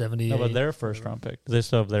 78. No, but their first round pick. They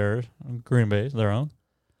still have their Green Bay's their own.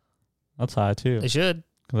 That's high too. They should.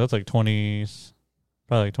 Cause that's like 20,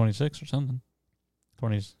 probably like 26 or something.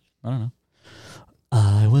 20s. I don't know.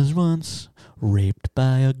 I was once raped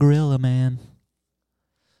by a gorilla man.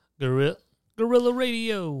 Gorilla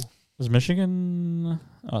Radio. Was Michigan?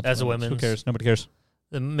 Oh, that's a women's. Who cares? Nobody cares.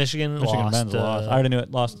 The Michigan men's lost. I already knew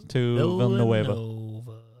it. Lost to Villanueva.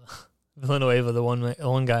 Villanueva, the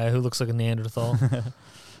one guy who looks like a Neanderthal.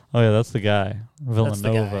 Oh, yeah, that's the guy.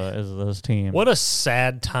 Villanova is this team. What a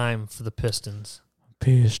sad time for the Pistons.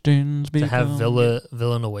 Pistons to have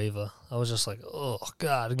Villanueva. I was just like, oh,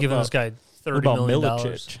 God, giving this guy $30 million.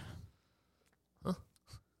 Milicic? Huh?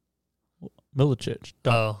 Milicic.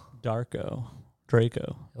 Darko.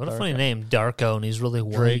 Draco. What a funny name, Darko, and he's really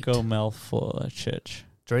white. Draco Milicic.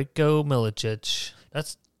 Draco Milicic.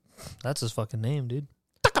 That's his fucking name, dude.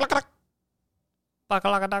 Bakalaka.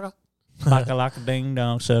 Bakalaka ding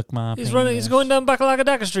dong, suck my He's penis. running. He's going down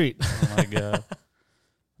Bakalaka Street. Oh my God.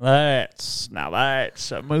 That's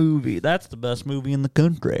a movie. That's the best movie in the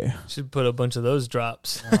country. Should put a bunch of those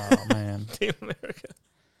drops. Oh man, Team America.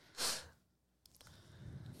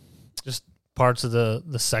 Just parts of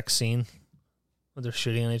the sex scene where they're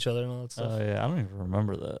shooting on each other and all that stuff. Oh yeah, I don't even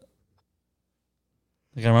remember that.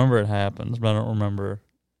 Like I remember it happens, but I don't remember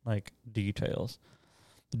like details.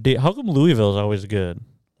 How come Louisville is always good?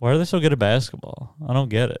 Why are they so good at basketball? I don't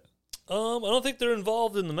get it. I don't think they're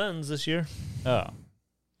involved in the men's this year. Oh.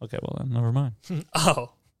 Okay, well then, never mind.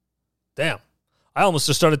 Oh. Damn. I almost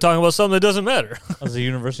just started talking about something that doesn't matter. Was the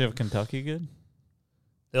University of Kentucky good?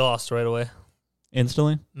 They lost right away.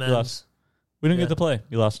 Instantly? You lost. Men's. We didn't Yeah. get to play.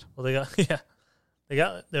 You lost. Well,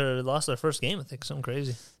 they lost their first game. I think something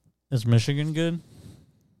crazy. Is Michigan good?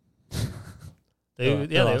 They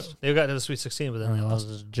lost. they got to the Sweet 16, but then they That lost.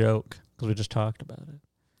 was a joke because we just talked about it.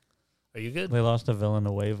 Are you good? They lost to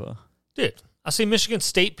Villanueva. Dude, I see Michigan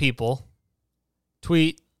State people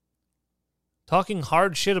tweet talking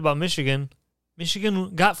hard shit about Michigan.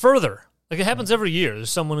 Michigan got further. Like, it happens every year. There's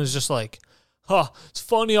someone who's just like, it's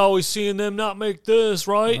funny always seeing them not make this,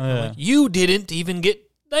 right? Oh, yeah. Like, you didn't even get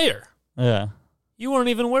there. Yeah. You weren't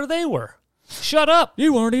even where they were. Shut up.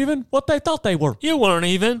 You weren't even what they thought they were. You weren't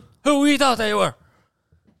even who we thought they were.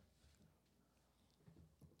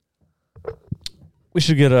 We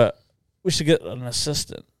should get an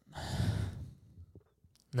assistant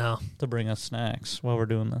No, to bring us snacks while we're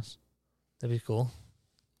doing this. that'd be cool.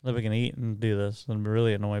 That we can eat and do this and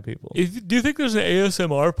really annoy people. Do you think there's an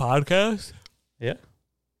ASMR podcast? Yeah.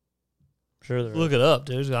 Sure there Look is. it up,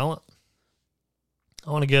 dude. I want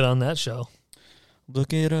to get on that show.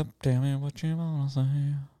 Look it up. Tell me what you want to say.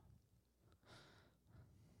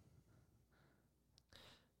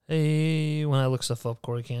 Hey, when I look stuff up,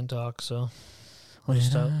 Corey can't talk, so I'll When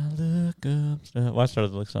just stop. I look up stuff. Well, I started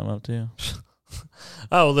to look something up too.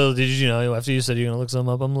 Oh, little did you know, after you said you're going to look some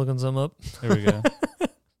up, I'm looking some up. Here we go.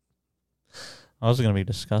 I was going to be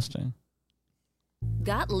disgusting.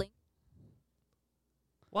 Got link.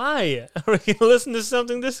 Why? Are we going to listen to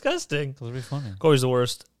something disgusting? Because it'd be funny. Corey's the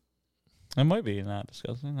worst. It might be not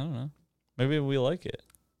disgusting. I don't know. Maybe we like it.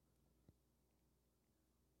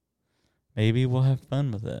 Maybe we'll have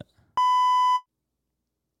fun with it.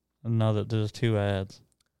 Now that there's 2 ads.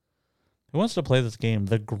 Who wants to play this game?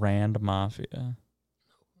 The Grand Mafia.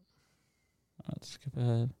 Let's skip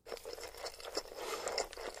ahead.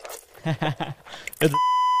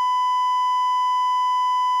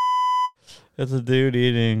 It's a dude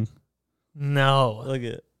eating. No. Look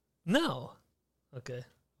at. No. Okay.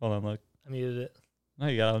 Hold on, look. I muted it. No,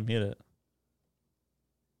 you gotta unmute it.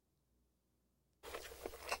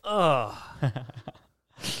 Oh,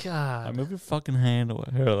 God. Move your fucking hand away.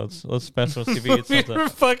 Here, let's special see if he eats Move something. your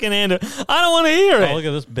fucking hand. I don't want to hear Oh, look it.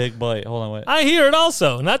 at this big bite. Hold on, wait. I hear it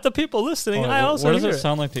also. Not the people listening. Hold on, I what also does hear it it.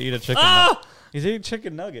 sound like to eat a chicken? Ah! He's eating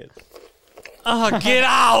chicken nuggets. Oh, get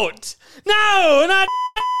out. No, not.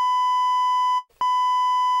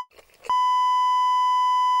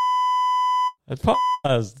 It's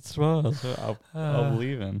paused. It's paused. I'm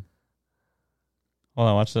leaving. Hold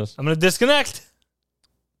on, watch this. I'm going to disconnect.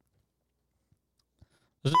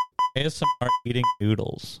 ASMR eating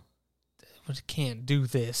noodles. I can't do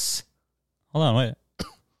this. Hold on, wait.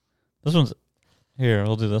 This one's here.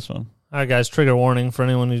 We'll do this one. All right, guys. Trigger warning for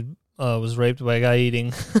anyone who was raped by a guy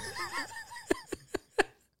eating. So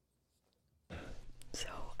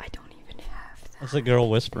I don't even have that. It's a girl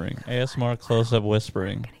whispering. ASMR close-up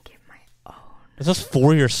whispering. I'm gonna get my own. Is this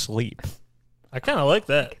for your sleep? I kind of like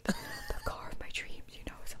that. The car of my dreams,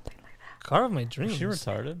 something like that. Car of my Is dreams. she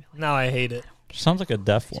retarded? Now I hate it. She sounds like a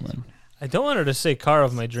deaf woman. I don't want her to say car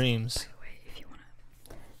of my dreams. By the way, if you wanna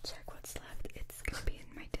check what's left, it's gonna be in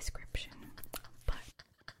my description. But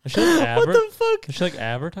Is she like What the fuck? Is she like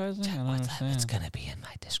advertising? I don't understand. going to be in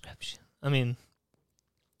my description. I mean,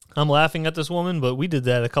 I'm laughing at this woman, but we did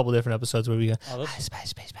that a couple different episodes where we go, Oh, this-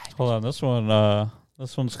 space. Hold on, this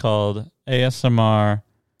one's called ASMR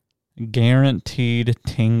Guaranteed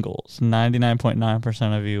Tingles.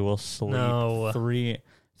 99.9% of you will sleep. No.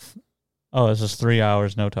 It's just 3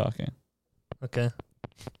 hours, no talking. Okay. I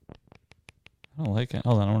don't like it.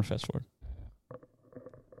 Hold on, I want to fast forward.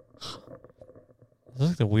 This is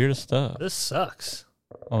like the weirdest stuff. This sucks.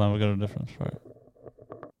 Hold on, we'll go to a different part.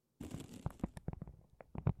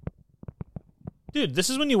 Dude, this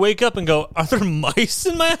is when you wake up and go, are there mice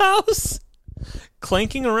in my house?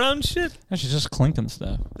 Clanking around shit? Yeah, she's just clinking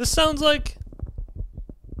stuff. This sounds like,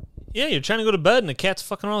 yeah, you're trying to go to bed and the cat's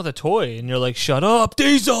fucking around with a toy and you're like, shut up,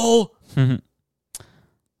 Diesel.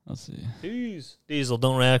 Let's see. Diesel,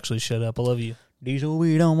 don't actually shut up. I love you. Diesel,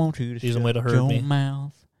 we don't want you to Diesel shut might have heard your me.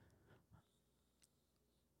 mouth.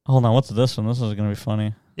 Hold on, what's this one? This is going to be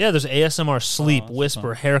funny. Yeah, there's ASMR sleep, that's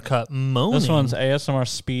whisper, fun. haircut, moaning. This one's ASMR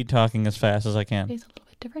speed talking as fast as I can. It's a little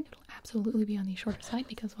bit different. It'll absolutely be on the shorter side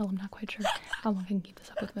because, well, I'm not quite sure how long I can keep this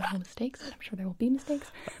up with minimal mistakes. I'm sure there will be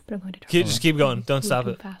mistakes, but I'm going to try. Just keep going. Don't stop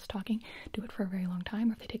too it. Fast talking. Do it for a very long time,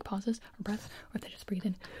 or if they take pauses or breaths, or if they just breathe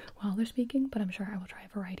in while they're speaking. But I'm sure I will try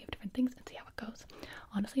a variety of different things and see how it goes.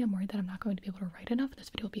 Honestly, I'm worried that I'm not going to be able to write enough. This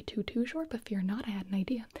video will be too short, but fear not, I had an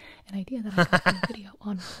idea that I can make a video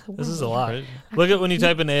on the This is a world. lot. Crazy. Look at when you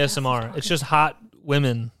type in Fast ASMR. talking. It's just hot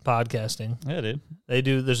women podcasting. Yeah, dude. They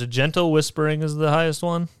do. There's a gentle whispering is the highest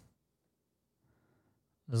one.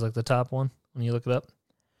 Is like the top one. when you look it up.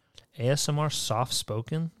 ASMR soft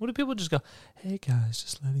spoken. What do people just go, hey guys,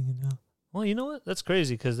 just letting you know? Well, you know what? That's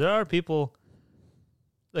crazy because there are people,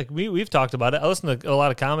 like we've talked about it. I listen to a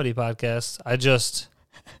lot of comedy podcasts.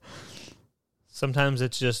 Sometimes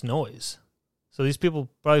it's just noise. So these people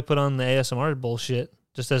probably put on the ASMR bullshit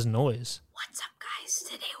just as noise. What's up, guys?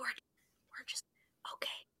 Today we're just okay.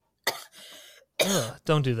 Ugh,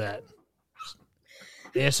 don't do that.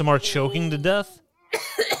 ASMR choking to death?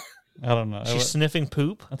 I don't know. She's sniffing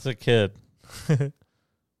poop? That's a kid.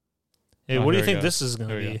 Hey, what do you think this is going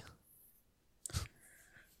to be?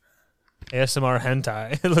 ASMR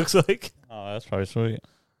hentai, it looks like. Oh, that's probably sweet.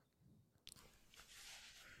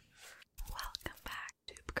 Welcome back,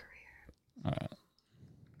 Tube Career. All right.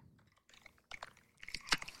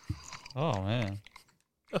 Oh, man.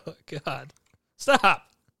 Oh, God. Stop.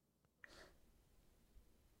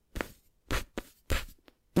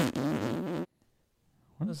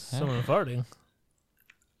 What is someone farting?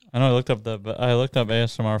 I know. I looked up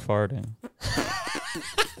ASMR farting.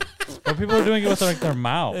 But people are doing it with their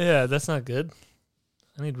mouth. Yeah, that's not good.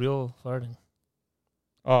 I need real farting.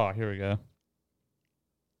 Oh, here we go.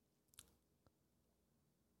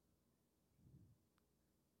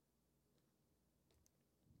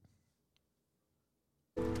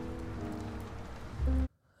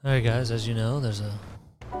 All right, guys. As you know, there's a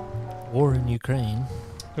war in Ukraine.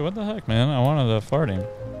 Dude, what the heck, man? I wanted a farting.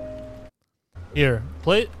 Here,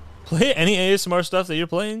 play any ASMR stuff that you're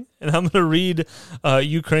playing, and I'm gonna read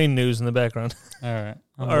Ukraine news in the background. All right,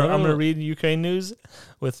 I'm gonna read Ukraine news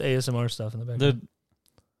with ASMR stuff in the background.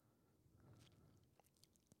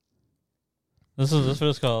 This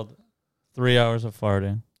is called 3 hours of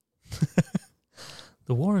farting.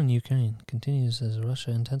 The war in Ukraine continues as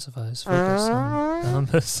Russia intensifies focus on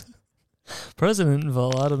Donbass. President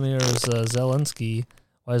Volodymyr Zelensky,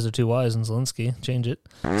 why is there two Y's in Zelensky? Change it.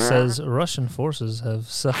 Says Russian forces have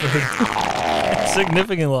suffered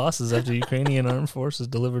significant losses after Ukrainian armed forces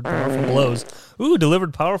delivered powerful blows. Ooh,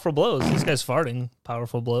 delivered powerful blows. This guy's farting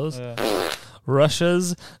powerful blows. Yeah.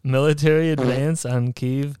 Russia's military advance on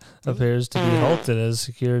Kyiv appears to be halted as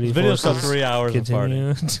security Video's forces 3 hours of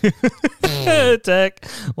continue farting. to attack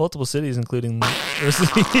multiple cities, including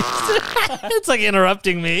It's like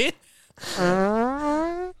interrupting me.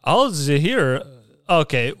 Al Zahir.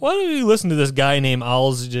 Okay, why don't you listen to this guy named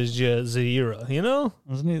Al Zahira? You know,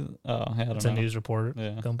 Wasn't he? Oh, I don't it's know. a news reporter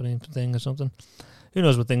Yeah. company thing or something. Who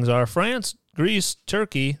knows what things are? France, Greece,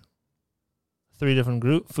 Turkey. 3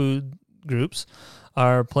 different food groups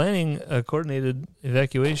are planning a coordinated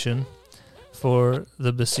evacuation for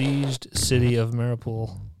the besieged city of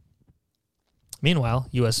Mariupol. Meanwhile,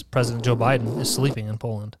 U.S. President Joe Biden is sleeping in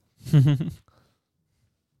Poland.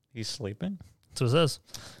 He's sleeping? That's what it says.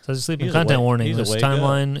 It says he's sleeping. He's Content awake. warning. He's This awake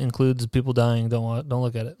timeline includes people dying. Don't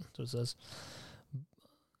look at it. That's what it says.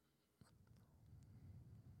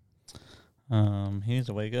 He needs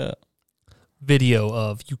to wake up. Video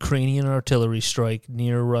of Ukrainian artillery strike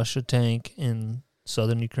near Russia tank in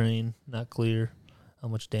southern Ukraine. Not clear how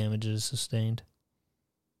much damage is sustained.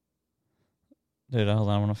 Dude, hold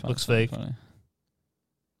on. I want to find Looks something fake. funny.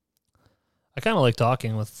 I kind of like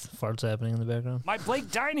talking with farts happening in the background. My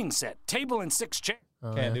Blake dining set, table and 6 chairs.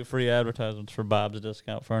 Oh, Can't do free advertisements for Bob's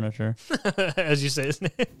Discount Furniture. As you say his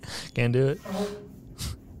name. Can't do it.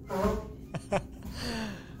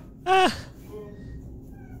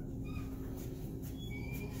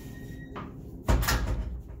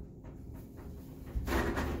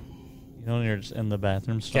 You know when you're just in the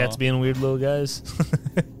bathroom stall? Cats being weird little guys.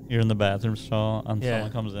 You're in the bathroom stall and Yeah.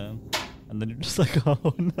 someone comes in. And then you're just like,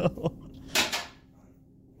 oh no.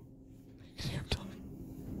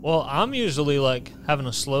 Well, I'm usually like having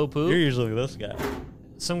a slow poop. You're usually this guy.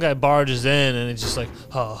 Some guy barges in and it's just like,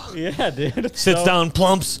 oh. Yeah, dude. Sits down,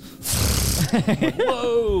 plumps. Like,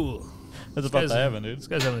 whoa. That's about to happen, dude. This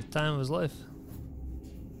guy's having the time of his life.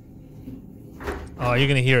 Oh, you're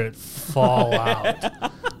going to hear it fall out.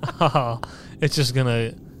 Oh, it's just going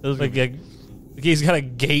to, like he's got a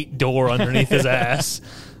gate door underneath his ass.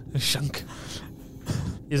 Shunk.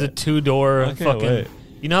 He's a 2-door fucking. Wait.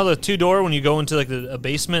 You know how the 2-door when you go into like a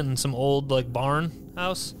basement in some old like barn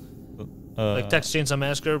house? Like Texas Chainsaw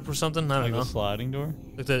Massacre or something? I don't like know. the sliding door?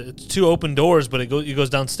 Like it's 2 open doors, but it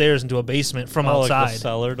goes downstairs into a basement from outside. Like the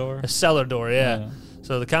cellar door? A cellar door, yeah.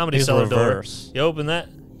 So the comedy He's cellar reverse. door. You open that.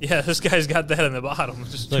 Yeah, this guy's got that in the bottom.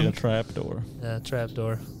 It's like a trap door. Yeah, trap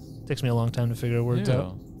door. Takes me a long time to figure words Ew.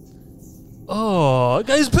 out. Oh, the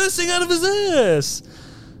guy's pissing out of his ass.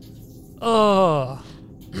 Oh.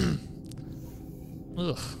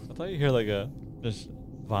 Ugh. I thought you hear like just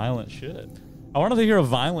violent shit. I wanted to hear a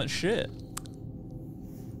violent shit.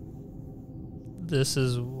 This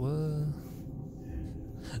is what?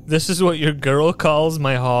 This is what your girl calls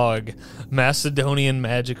my hog. Macedonian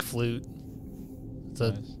magic flute. It's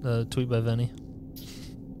a tweet by Venny.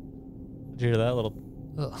 Did you hear that little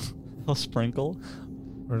sprinkle?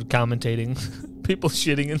 Or commentating people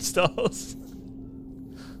shitting in stalls.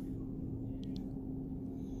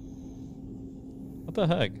 What the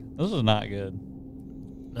heck? This is not good.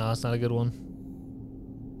 No, it's not a good one.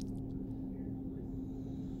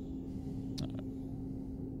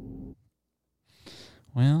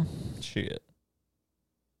 Well, shit.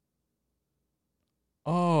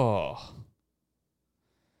 Oh.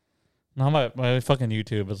 Now my fucking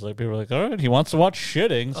YouTube is like, people are like, all right, he wants to watch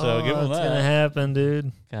shitting, so give him that. It's gonna happen,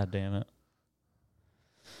 dude. God damn it.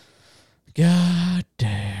 God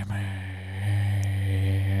damn it.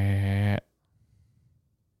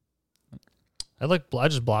 I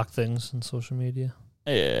just block things on social media.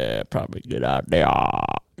 Yeah, probably good idea.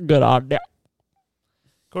 Good idea.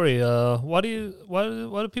 Corey, why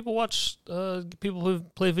do people watch people who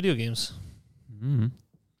play video games?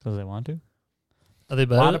 Because they want to. Are they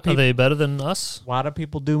better? Are they better than us? Why do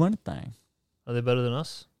people do anything? Are they better than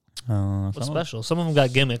us? What's special? Some of them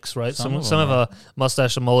got gimmicks, right? Some have a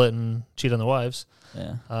mustache, a mullet, and cheat on their wives.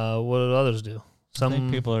 Yeah. What do others do? I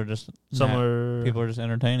think people are just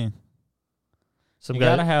entertaining. You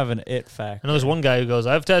gotta have an it factor. I know there's one guy who goes,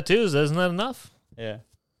 "I have tattoos. Isn't that enough?" Yeah.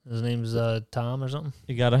 His name's Tom or something.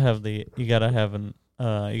 You gotta have it. I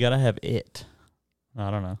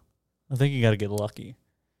don't know. I think you gotta get lucky.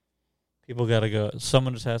 People gotta go.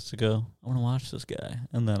 Someone just has to go, I want to watch this guy,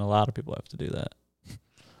 and then a lot of people have to do that.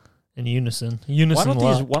 In unison. Why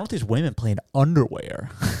don't these women play in underwear?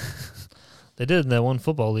 They did in that one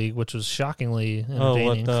football league, which was shockingly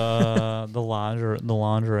entertaining. Oh, the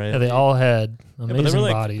lingerie. Yeah, they all had amazing they were,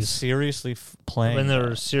 like, bodies. Seriously playing. When they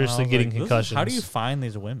were seriously getting concussions. How do you find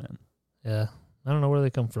these women? Yeah, I don't know where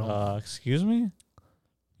they come from. Excuse me?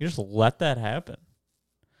 You just let that happen.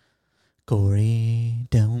 Corey,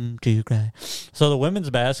 don't you cry. So the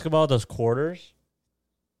women's basketball does quarters?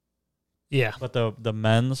 Yeah. But the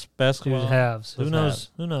men's basketball? Halves. Who knows?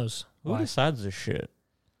 Halves. Who knows? Who decides this shit?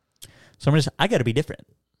 Somebody says, I gotta be different.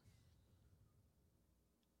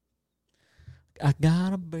 I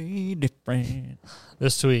gotta be different.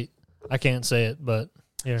 This tweet, I can't say it, but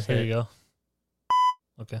here you go.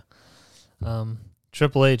 Okay.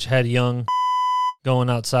 Triple H had Young going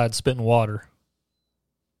outside spitting water.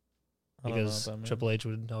 Because Triple H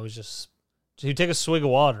would always he'd take a swig of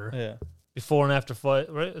water before and after fight,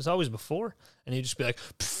 right? It's always before, and he'd just be like,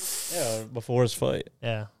 pfft. Yeah, before his fight.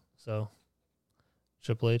 Yeah, so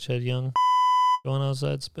Triple H had Young going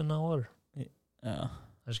outside spitting out water. Yeah.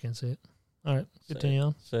 I just can't say it. All right, continue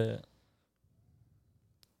on. Say it.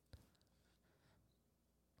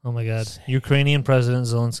 Oh my God. Ukrainian President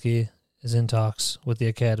Zelensky is in talks with the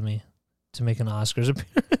Academy to make an Oscars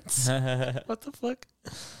appearance. What the fuck?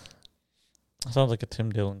 Sounds like a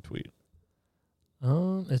Tim Dillon tweet.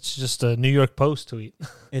 It's just a New York Post tweet.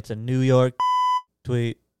 It's a New York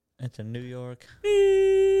tweet. It's a New York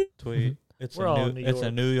tweet. It's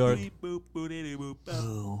a New York.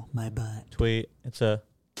 Oh, my butt. Tweet. It's a.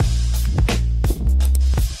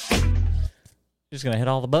 Just gonna hit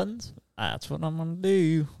all the buttons. That's what I'm gonna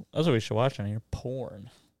do. That's what we should watch on here.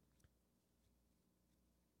 Porn.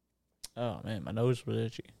 Oh man, my nose was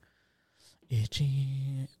itchy.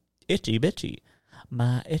 Itchy bitchy.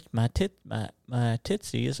 My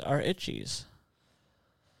tootsies are itchies.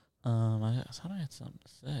 I thought I had something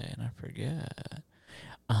to say and I forget.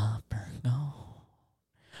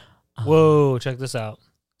 Whoa, check this out.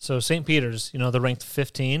 So St. Peter's, they're ranked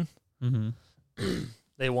 15. Mm-hmm.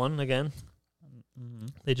 They won again. Mm-hmm.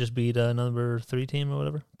 They just beat a number 3 team or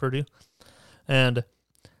whatever, Purdue. And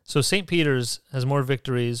so St. Peter's has more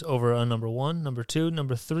victories over a number 1, number 2,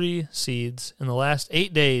 number 3 seeds in the last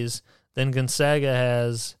 8 days than Gonzaga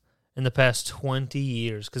has in the past 20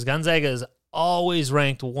 years. Because Gonzaga is always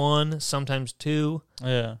ranked 1, sometimes 2.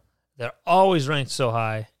 Yeah. They're always ranked so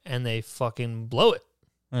high, and they fucking blow it.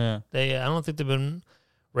 Yeah. I don't think they've been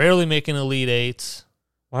rarely making Elite Eights.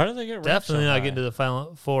 Why do they get ranked Definitely so not high? getting to the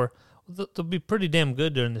Final Four. They'll be pretty damn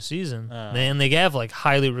good during the season. And they have like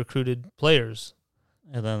highly recruited players.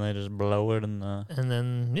 And then they just blow it And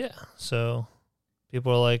then, yeah. So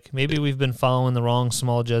people are like, maybe we've been following the wrong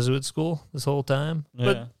small Jesuit school this whole time. Yeah.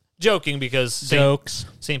 But joking because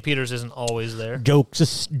St. Peter's isn't always there.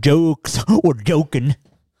 Jokes. We're joking.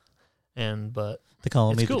 But they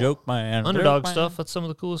call me cool. the joke man. Underdog stuff. That's some of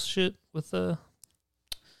the coolest shit with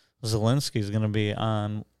Zelensky's going to be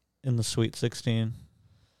in the Sweet 16.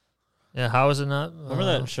 Yeah, how is it not? Remember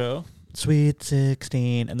that show? Sweet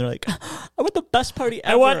 16, and they're like, I want the best party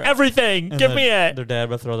ever. I want everything. And Give me it. Their dad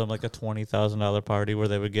would throw them like a $20,000 party where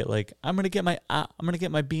they would get like, I'm gonna get my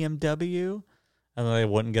BMW, and then they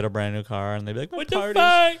wouldn't get a brand new car, and they'd be like, what the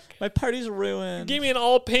fuck? My party's ruined. You gave me an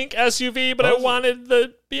all pink SUV, but I wanted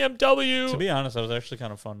the BMW. To be honest, that was actually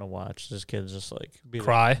kind of fun to watch. These kids just like be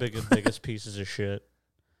cry, the biggest pieces of shit.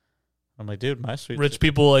 I'm like, dude, my sweet rich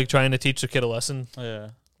people like trying to teach their kid a lesson. Yeah.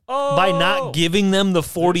 By not giving them the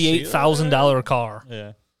 $48,000 car.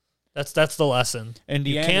 Yeah. That's the lesson. And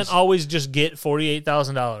you can't always just get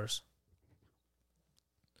 $48,000.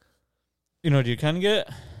 You know what you can get?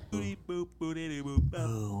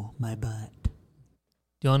 Oh, my butt.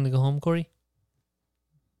 You want to go home, Corey?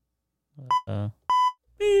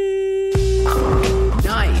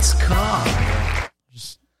 Nice car.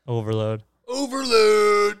 Just overload.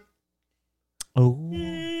 Overload. Oh.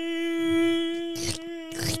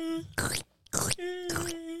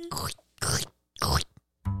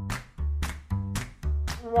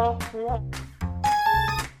 Looking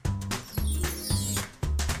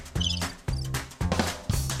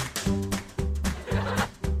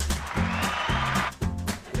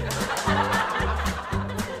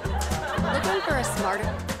for a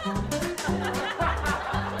smarter.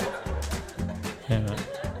 Yeah.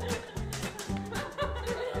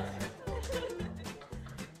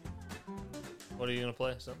 What are you gonna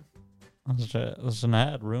play? Something? This an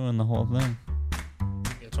ad ruined the whole thing.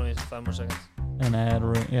 You got 25 more seconds. An ad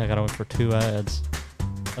ruined. Yeah, I gotta wait for 2 ads.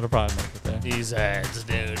 That'll probably make it there. These ads,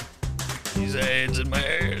 dude. These ads in my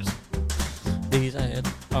ears. These ads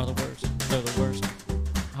are the worst. They're the worst.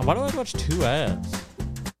 Why do I watch 2 ads?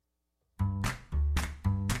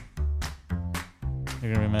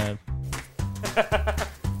 You're gonna be mad.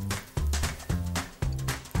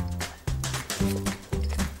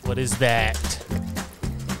 What is that?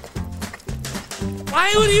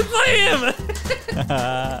 Why would you play him?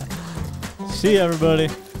 See you, everybody.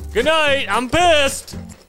 Good night. I'm pissed.